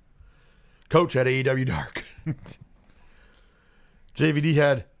Out. Coach had AEW Dark. JVD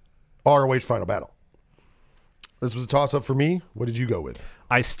had ROH Final Battle. This was a toss-up for me. What did you go with?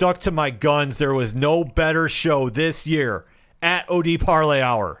 I stuck to my guns. There was no better show this year at OD Parlay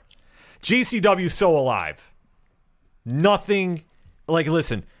Hour. GCW So Alive. Nothing. Like,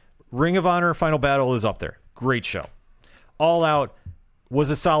 listen, Ring of Honor Final Battle is up there. Great show. All Out was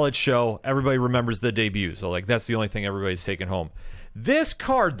a solid show. Everybody remembers the debut. So, like, that's the only thing everybody's taking home. This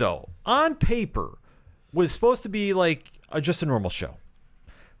card, though, on paper, was supposed to be, like, just a normal show.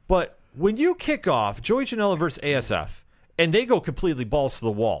 But when you kick off Joey Janela versus ASF, and they go completely balls to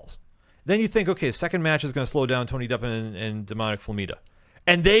the walls, then you think, okay, the second match is going to slow down Tony Deppen and Demonic Flamita.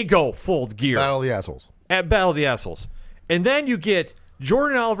 And they go full gear. Battle of the Assholes. At Battle of the Assholes. And then you get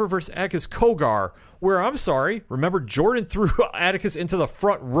Jordan Oliver versus Atticus Kogar, where, I'm sorry, remember Jordan threw Atticus into the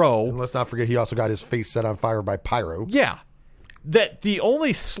front row. And let's not forget he also got his face set on fire by Pyro. Yeah. That the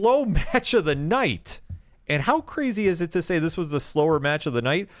only slow match of the night, and how crazy is it to say this was the slower match of the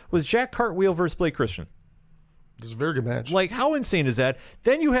night, was Jack Cartwheel versus Blake Christian. It was a very good match. Like, how insane is that?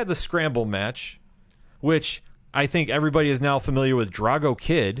 Then you had the Scramble match, which I think everybody is now familiar with Drago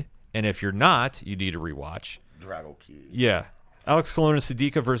Kid, and if you're not, you need to rewatch. Drago Kid. Yeah. Alex Colon and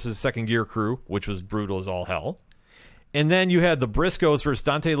Siddiqa versus Second Gear Crew, which was brutal as all hell. And then you had the Briscoes versus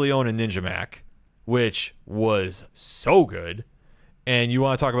Dante Leon and Ninja Mac, which was so good. And you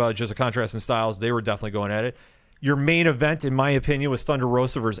want to talk about just a contrast in styles, they were definitely going at it. Your main event, in my opinion, was Thunder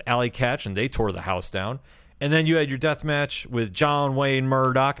Rosa versus Alley Catch, and they tore the house down. And then you had your death match with John Wayne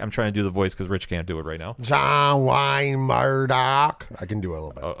Murdoch. I'm trying to do the voice because Rich can't do it right now. John Wayne Murdoch. I can do it a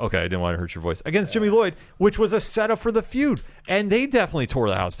little bit. Okay, I didn't want to hurt your voice. Against Jimmy Lloyd, which was a setup for the feud. And they definitely tore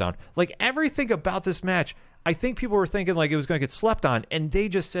the house down. Like, everything about this match, I think people were thinking like it was going to get slept on. And they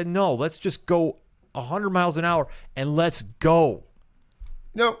just said, no, let's just go 100 miles an hour and let's go.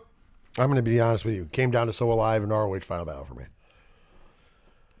 No, I'm going to be honest with you. It came down to So Alive and ROH Final Battle for me.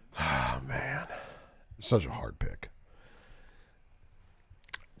 Oh, man. Such a hard pick.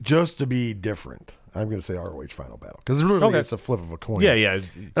 Just to be different, I'm going to say ROH Final Battle. Because really it's a flip of a coin. Yeah, yeah.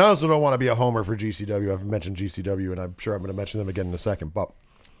 And I also don't want to be a homer for GCW. I've mentioned GCW, and I'm sure I'm going to mention them again in a second. But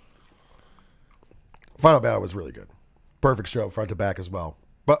Final Battle was really good. Perfect show front to back as well.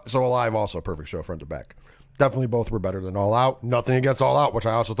 But So Alive also a perfect show front to back. Definitely both were better than All Out. Nothing against All Out, which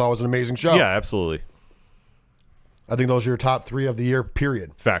I also thought was an amazing show. Yeah, absolutely. I think those are your top three of the year,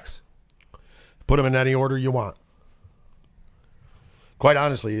 period. Facts. Put them in any order you want. Quite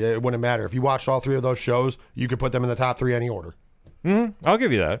honestly, it wouldn't matter. If you watched all three of those shows, you could put them in the top three any order. Mm-hmm. I'll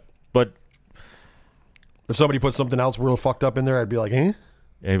give you that. But if somebody put something else real fucked up in there, I'd be like, eh?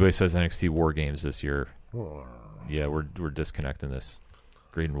 Anybody says NXT War Games this year, yeah, we're disconnecting this.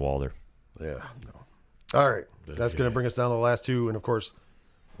 Green Walder. Yeah. No. All right. That's going to bring us down to the last two. And, of course,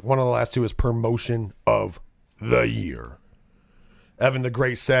 one of the last two is Promotion of the Year. Evan the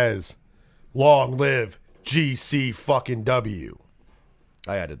Great says, long live GC fucking W.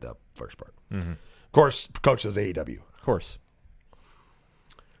 I added the first part. Mm-hmm. Of course, Coach says AEW. Of course.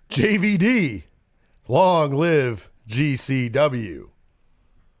 JVD, long live GCW.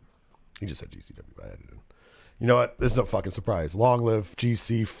 He just said GCW. I added it. You know what? This is no fucking surprise. Long live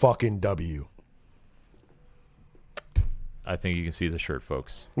GC fucking W. I think you can see the shirt,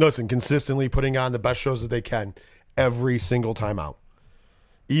 folks. Listen, consistently putting on the best shows that they can every single time out.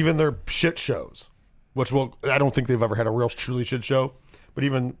 Even their shit shows, which I don't think they've ever had a real truly shit show. But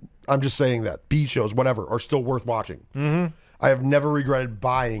even, I'm just saying that B shows, whatever, are still worth watching. Mm-hmm. I have never regretted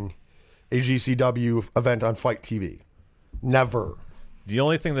buying a GCW event on Fight TV. Never. The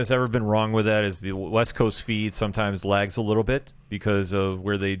only thing that's ever been wrong with that is the West Coast feed sometimes lags a little bit because of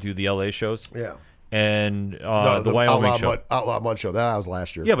where they do the LA shows. Yeah. And the Wyoming show. Outlaw Mud show. That was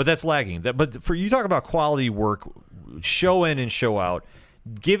last year. Yeah, but that's lagging. But for you talk about quality work, show in and show out,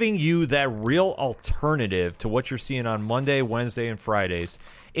 giving you that real alternative to what you're seeing on Monday, Wednesday, and Fridays.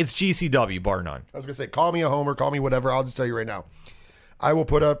 It's GCW, bar none. I was going to say, call me a homer, call me whatever. I'll just tell you right now. I will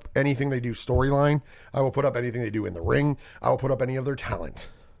put up anything they do storyline. I will put up anything they do in the ring. I will put up any of their talent.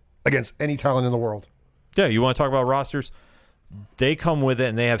 against any talent in the world. Yeah, you want to talk about rosters? They come with it,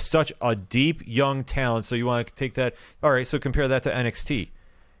 and they have such a deep young talent. So you want to take that. All right, so compare that to NXT.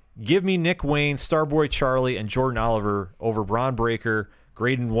 Give me Nick Wayne, Starboy Charlie, and Jordan Oliver over Braun Breaker,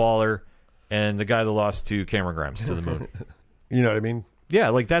 Graydon Waller, and the guy that lost to Cameron Grimes to the moon. You know what I mean? Yeah,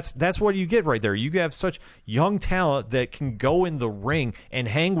 like that's what you get right there. You have such young talent that can go in the ring and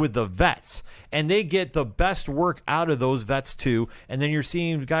hang with the vets, and they get the best work out of those vets too. And then you're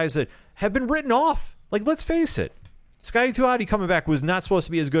seeing guys that have been written off. Like, let's face it, Scotty Tuati coming back was not supposed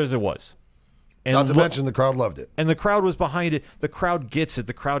to be as good as it was. And Not to mention the crowd loved it. And the crowd was behind it. The crowd gets it.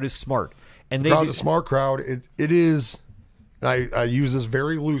 The crowd is smart. And The crowd's a smart crowd. It is, and I use this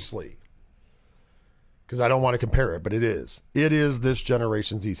very loosely because I don't want to compare it, but it is. It is this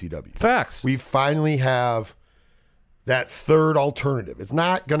generation's ECW. Facts. We finally have that third alternative. It's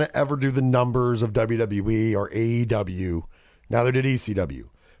not going to ever do the numbers of WWE or AEW. Neither did ECW.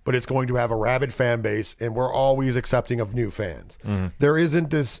 But it's going to have a rabid fan base, and we're always accepting of new fans. There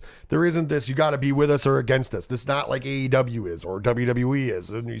isn't this, you got to be with us or against us. This is not like AEW is or WWE is.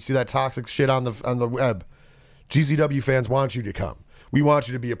 And you see that toxic shit on the web. GCW fans want you to come. We want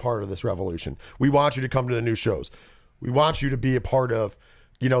you to be a part of this revolution. We want you to come to the new shows. We want you to be a part of,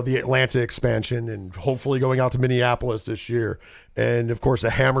 the Atlanta expansion and hopefully going out to Minneapolis this year. And, of course,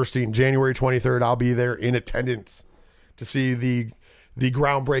 the Hammerstein, January 23rd, I'll be there in attendance to see the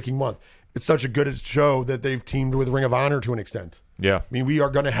groundbreaking month. It's such a good show that they've teamed with Ring of Honor to an extent. Yeah. I mean, we are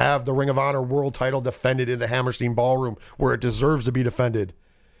going to have the Ring of Honor world title defended in the Hammerstein Ballroom where it deserves to be defended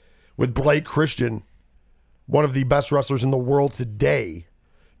with Blake Christian, one of the best wrestlers in the world today,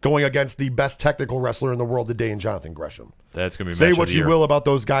 going against the best technical wrestler in the world today in Jonathan Gresham. That's going to be Say match what of the you year. will about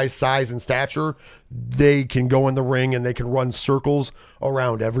those guys' size and stature. They can go in the ring and they can run circles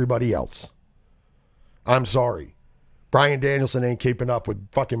around everybody else. I'm sorry. Bryan Danielson ain't keeping up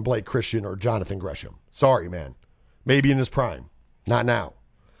with fucking Blake Christian or Jonathan Gresham. Sorry, man. Maybe in his prime. Not now.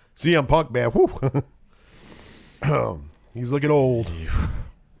 CM Punk, man. Whew. He's looking old.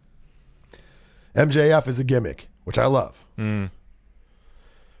 MJF is a gimmick, which I love.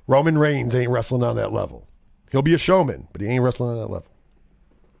 Roman Reigns ain't wrestling on that level. He'll be a showman, but he ain't wrestling on that level.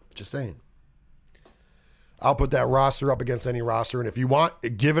 Just saying. I'll put that roster up against any roster, and if you want,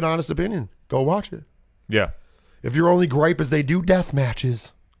 give an honest opinion. Go watch it. Yeah. If your only gripe is they do death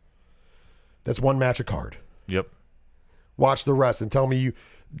matches, that's one match a card. Yep. Watch the rest and tell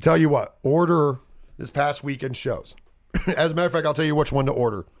you what, order this past weekend shows. As a matter of fact, I'll tell you which one to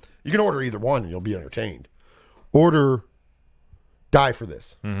order. You can order either one and you'll be entertained. Order Die for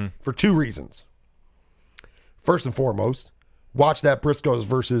This for two reasons. First and foremost, watch that Briscoes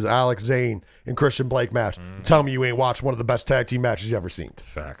versus Alex Zane and Christian Blake match. Tell me you ain't watched one of the best tag team matches you ever seen.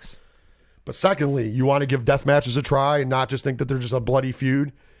 Facts. But secondly, you want to give death matches a try and not just think that they're just a bloody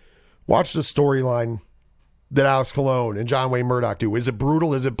feud. Watch the storyline that Alex Colon and John Wayne Murdoch do. Is it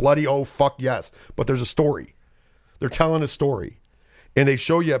brutal? Is it bloody? Oh, fuck yes. But there's a story. They're telling a story. And they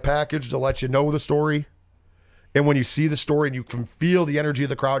show you a package to let you know the story. And when you see the story and you can feel the energy of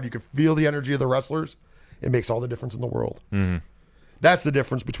the crowd, you can feel the energy of the wrestlers, it makes all the difference in the world. That's the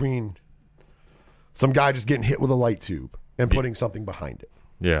difference between some guy just getting hit with a light tube and putting something behind it.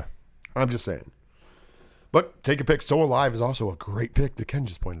 Yeah. I'm just saying. But take a pick. So Alive is also a great pick that Ken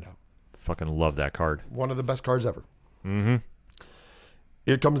just pointed out. Fucking love that card. One of the best cards ever.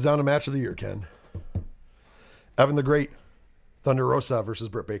 It comes down to match of the year, Ken. Evan the Great, Thunder Rosa versus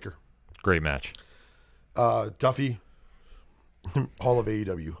Britt Baker. Great match. Duffy, Hall of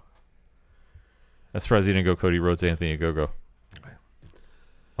AEW. I'm surprised you didn't go Cody Rhodes, Anthony Ogogo.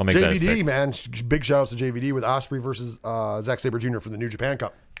 I'll make that his JVD, pick. man. Big shout outs to JVD with Ospreay versus Zack Sabre Jr. for the New Japan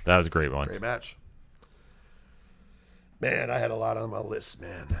Cup. That was a great one. Great match. Man, I had a lot on my list,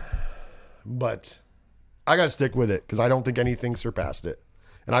 man. But I got to stick with it because I don't think anything surpassed it.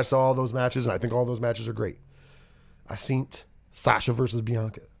 And I saw all those matches, and I think all those matches are great. I seen Sasha versus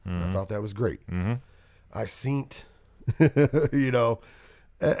Bianca. I thought that was great. I seen,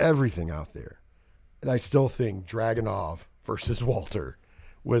 everything out there. And I still think Dragunov versus Walter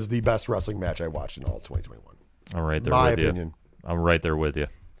was the best wrestling match I watched in all of 2021. I'm right there My with opinion. you. I'm right there with you.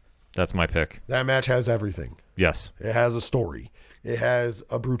 That's my pick. That match has everything. Yes. It has a story. It has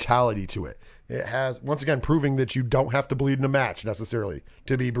a brutality to it. It has, once again, proving that you don't have to bleed in a match necessarily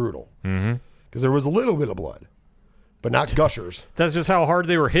to be brutal. Because there was a little bit of blood, but not gushers. That's just how hard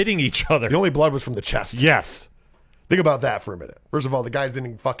they were hitting each other. The only blood was from the chest. Yes. Think about that for a minute. First of all, the guys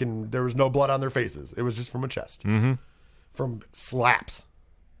didn't there was no blood on their faces. It was just from a chest. From slaps.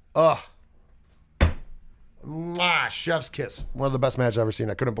 Ugh. Mwah, chef's kiss. One of the best matches I've ever seen.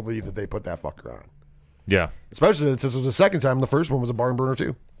 I couldn't believe that they put that fucker on. Yeah. Especially since it was the second time. The first one was a barn burner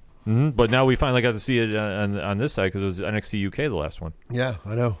too. But now we finally got to see it on this side because it was NXT UK, the last one. Yeah,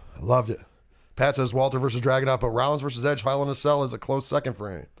 I know. I loved it. Pat says Walter versus Dragunov, but Rollins versus Edge, Hell in a Cell is a close second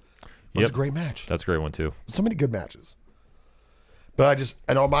for him. It's a great match. That's a great one, too. So many good matches. But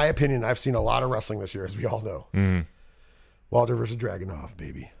in all my opinion, I've seen a lot of wrestling this year, as we all know. Walter versus Dragunov,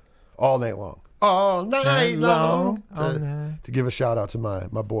 baby. All night long. All night long. To give a shout out to my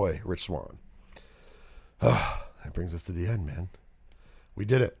boy, Rich Swann. That brings us to the end, man. We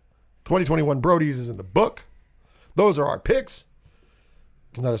did it. 2021 Brodies is in the book. Those are our picks.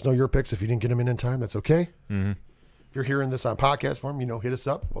 You can let us know your picks if you didn't get them in time. That's okay. If you're hearing this on podcast form, hit us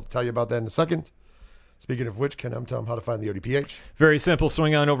up. We'll tell you about that in a second. Speaking of which, Ken, tell them how to find the ODPH. Very simple.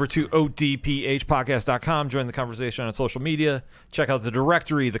 Swing on over to odphpodcast.com. Join the conversation on social media. Check out the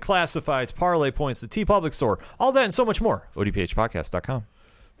directory, the classifieds, parlay points, the TeePublic store. All that and so much more. odphpodcast.com.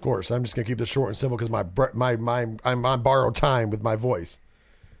 Of course, I'm just going to keep this short and simple because I'm on borrowed time with my voice.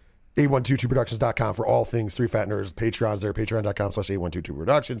 8122productions.com for all things Three Fat Nerds. Patreon's there,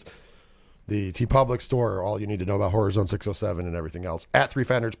 patreon.com/8122productions. The TeePublic store, all you need to know about Horror Zone 607 and everything else. At Three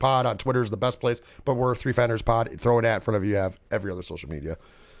Fat Nerds Pod on Twitter is the best place, but we're Three Fat Nerds Pod. Throw an at in front of you, have every other social media.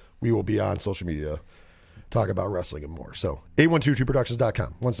 We will be on social media, talk about wrestling and more. So,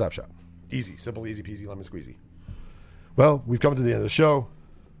 8122productions.com, one-stop shop. Easy, simple, easy peasy, lemon squeezy. Well, we've come to the end of the show.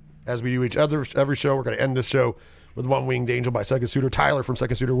 As we do every show, we're going to end this show with One Winged Angel by Second Suitor. Tyler from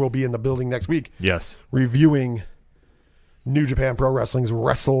Second Suitor will be in the building next week. Yes. Reviewing New Japan Pro Wrestling's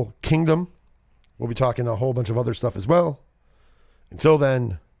Wrestle Kingdom. We'll be talking a whole bunch of other stuff as well. Until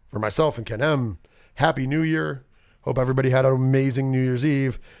then, for myself and Ken M, Happy New Year. Hope everybody had an amazing New Year's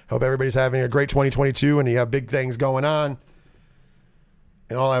Eve. Hope everybody's having a great 2022 and you have big things going on.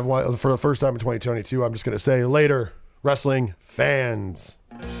 And all I've wanted for the first time in 2022, I'm just going to say later, wrestling fans.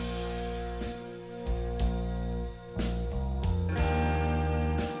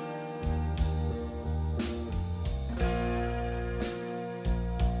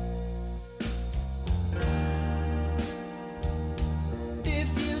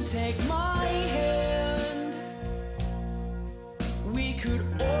 Take my hand. We could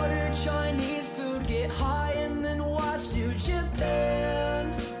order Chinese food, get high, and then watch New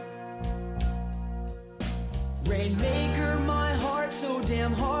Japan. Rainmaker, my heart so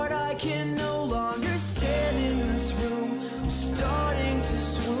damn hard I can no longer stand in this room. I'm starting to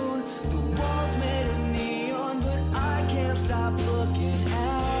swoon. The walls made of neon, but I can't stop looking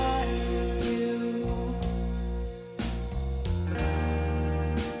at you.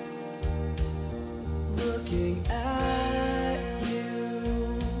 Looking at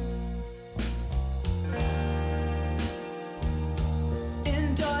you.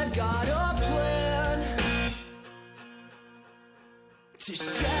 And I've got a plan to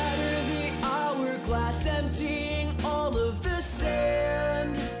shatter the hourglass, emptying all of the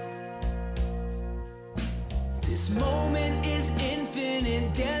sand. This moment is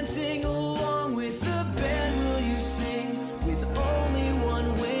infinite, dancing along with the band. Will you sing with only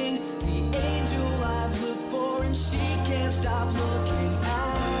one wing? The angel I've looked for, and she can't stop looking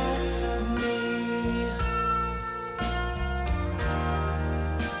at me.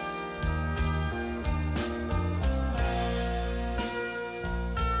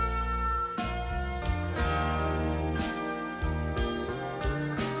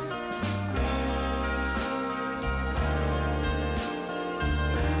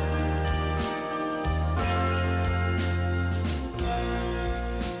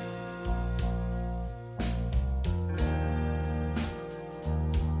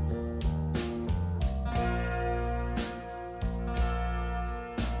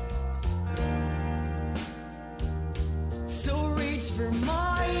 So reach for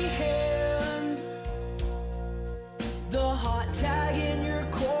my hand. The hot tag in your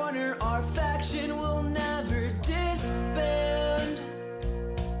corner, our faction will never disband.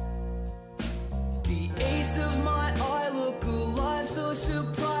 The ace of my eye look alive, so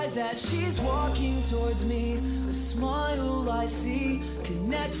surprised that she's walking towards me. A smile I see,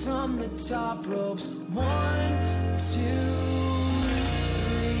 connect from the top ropes. 1, 2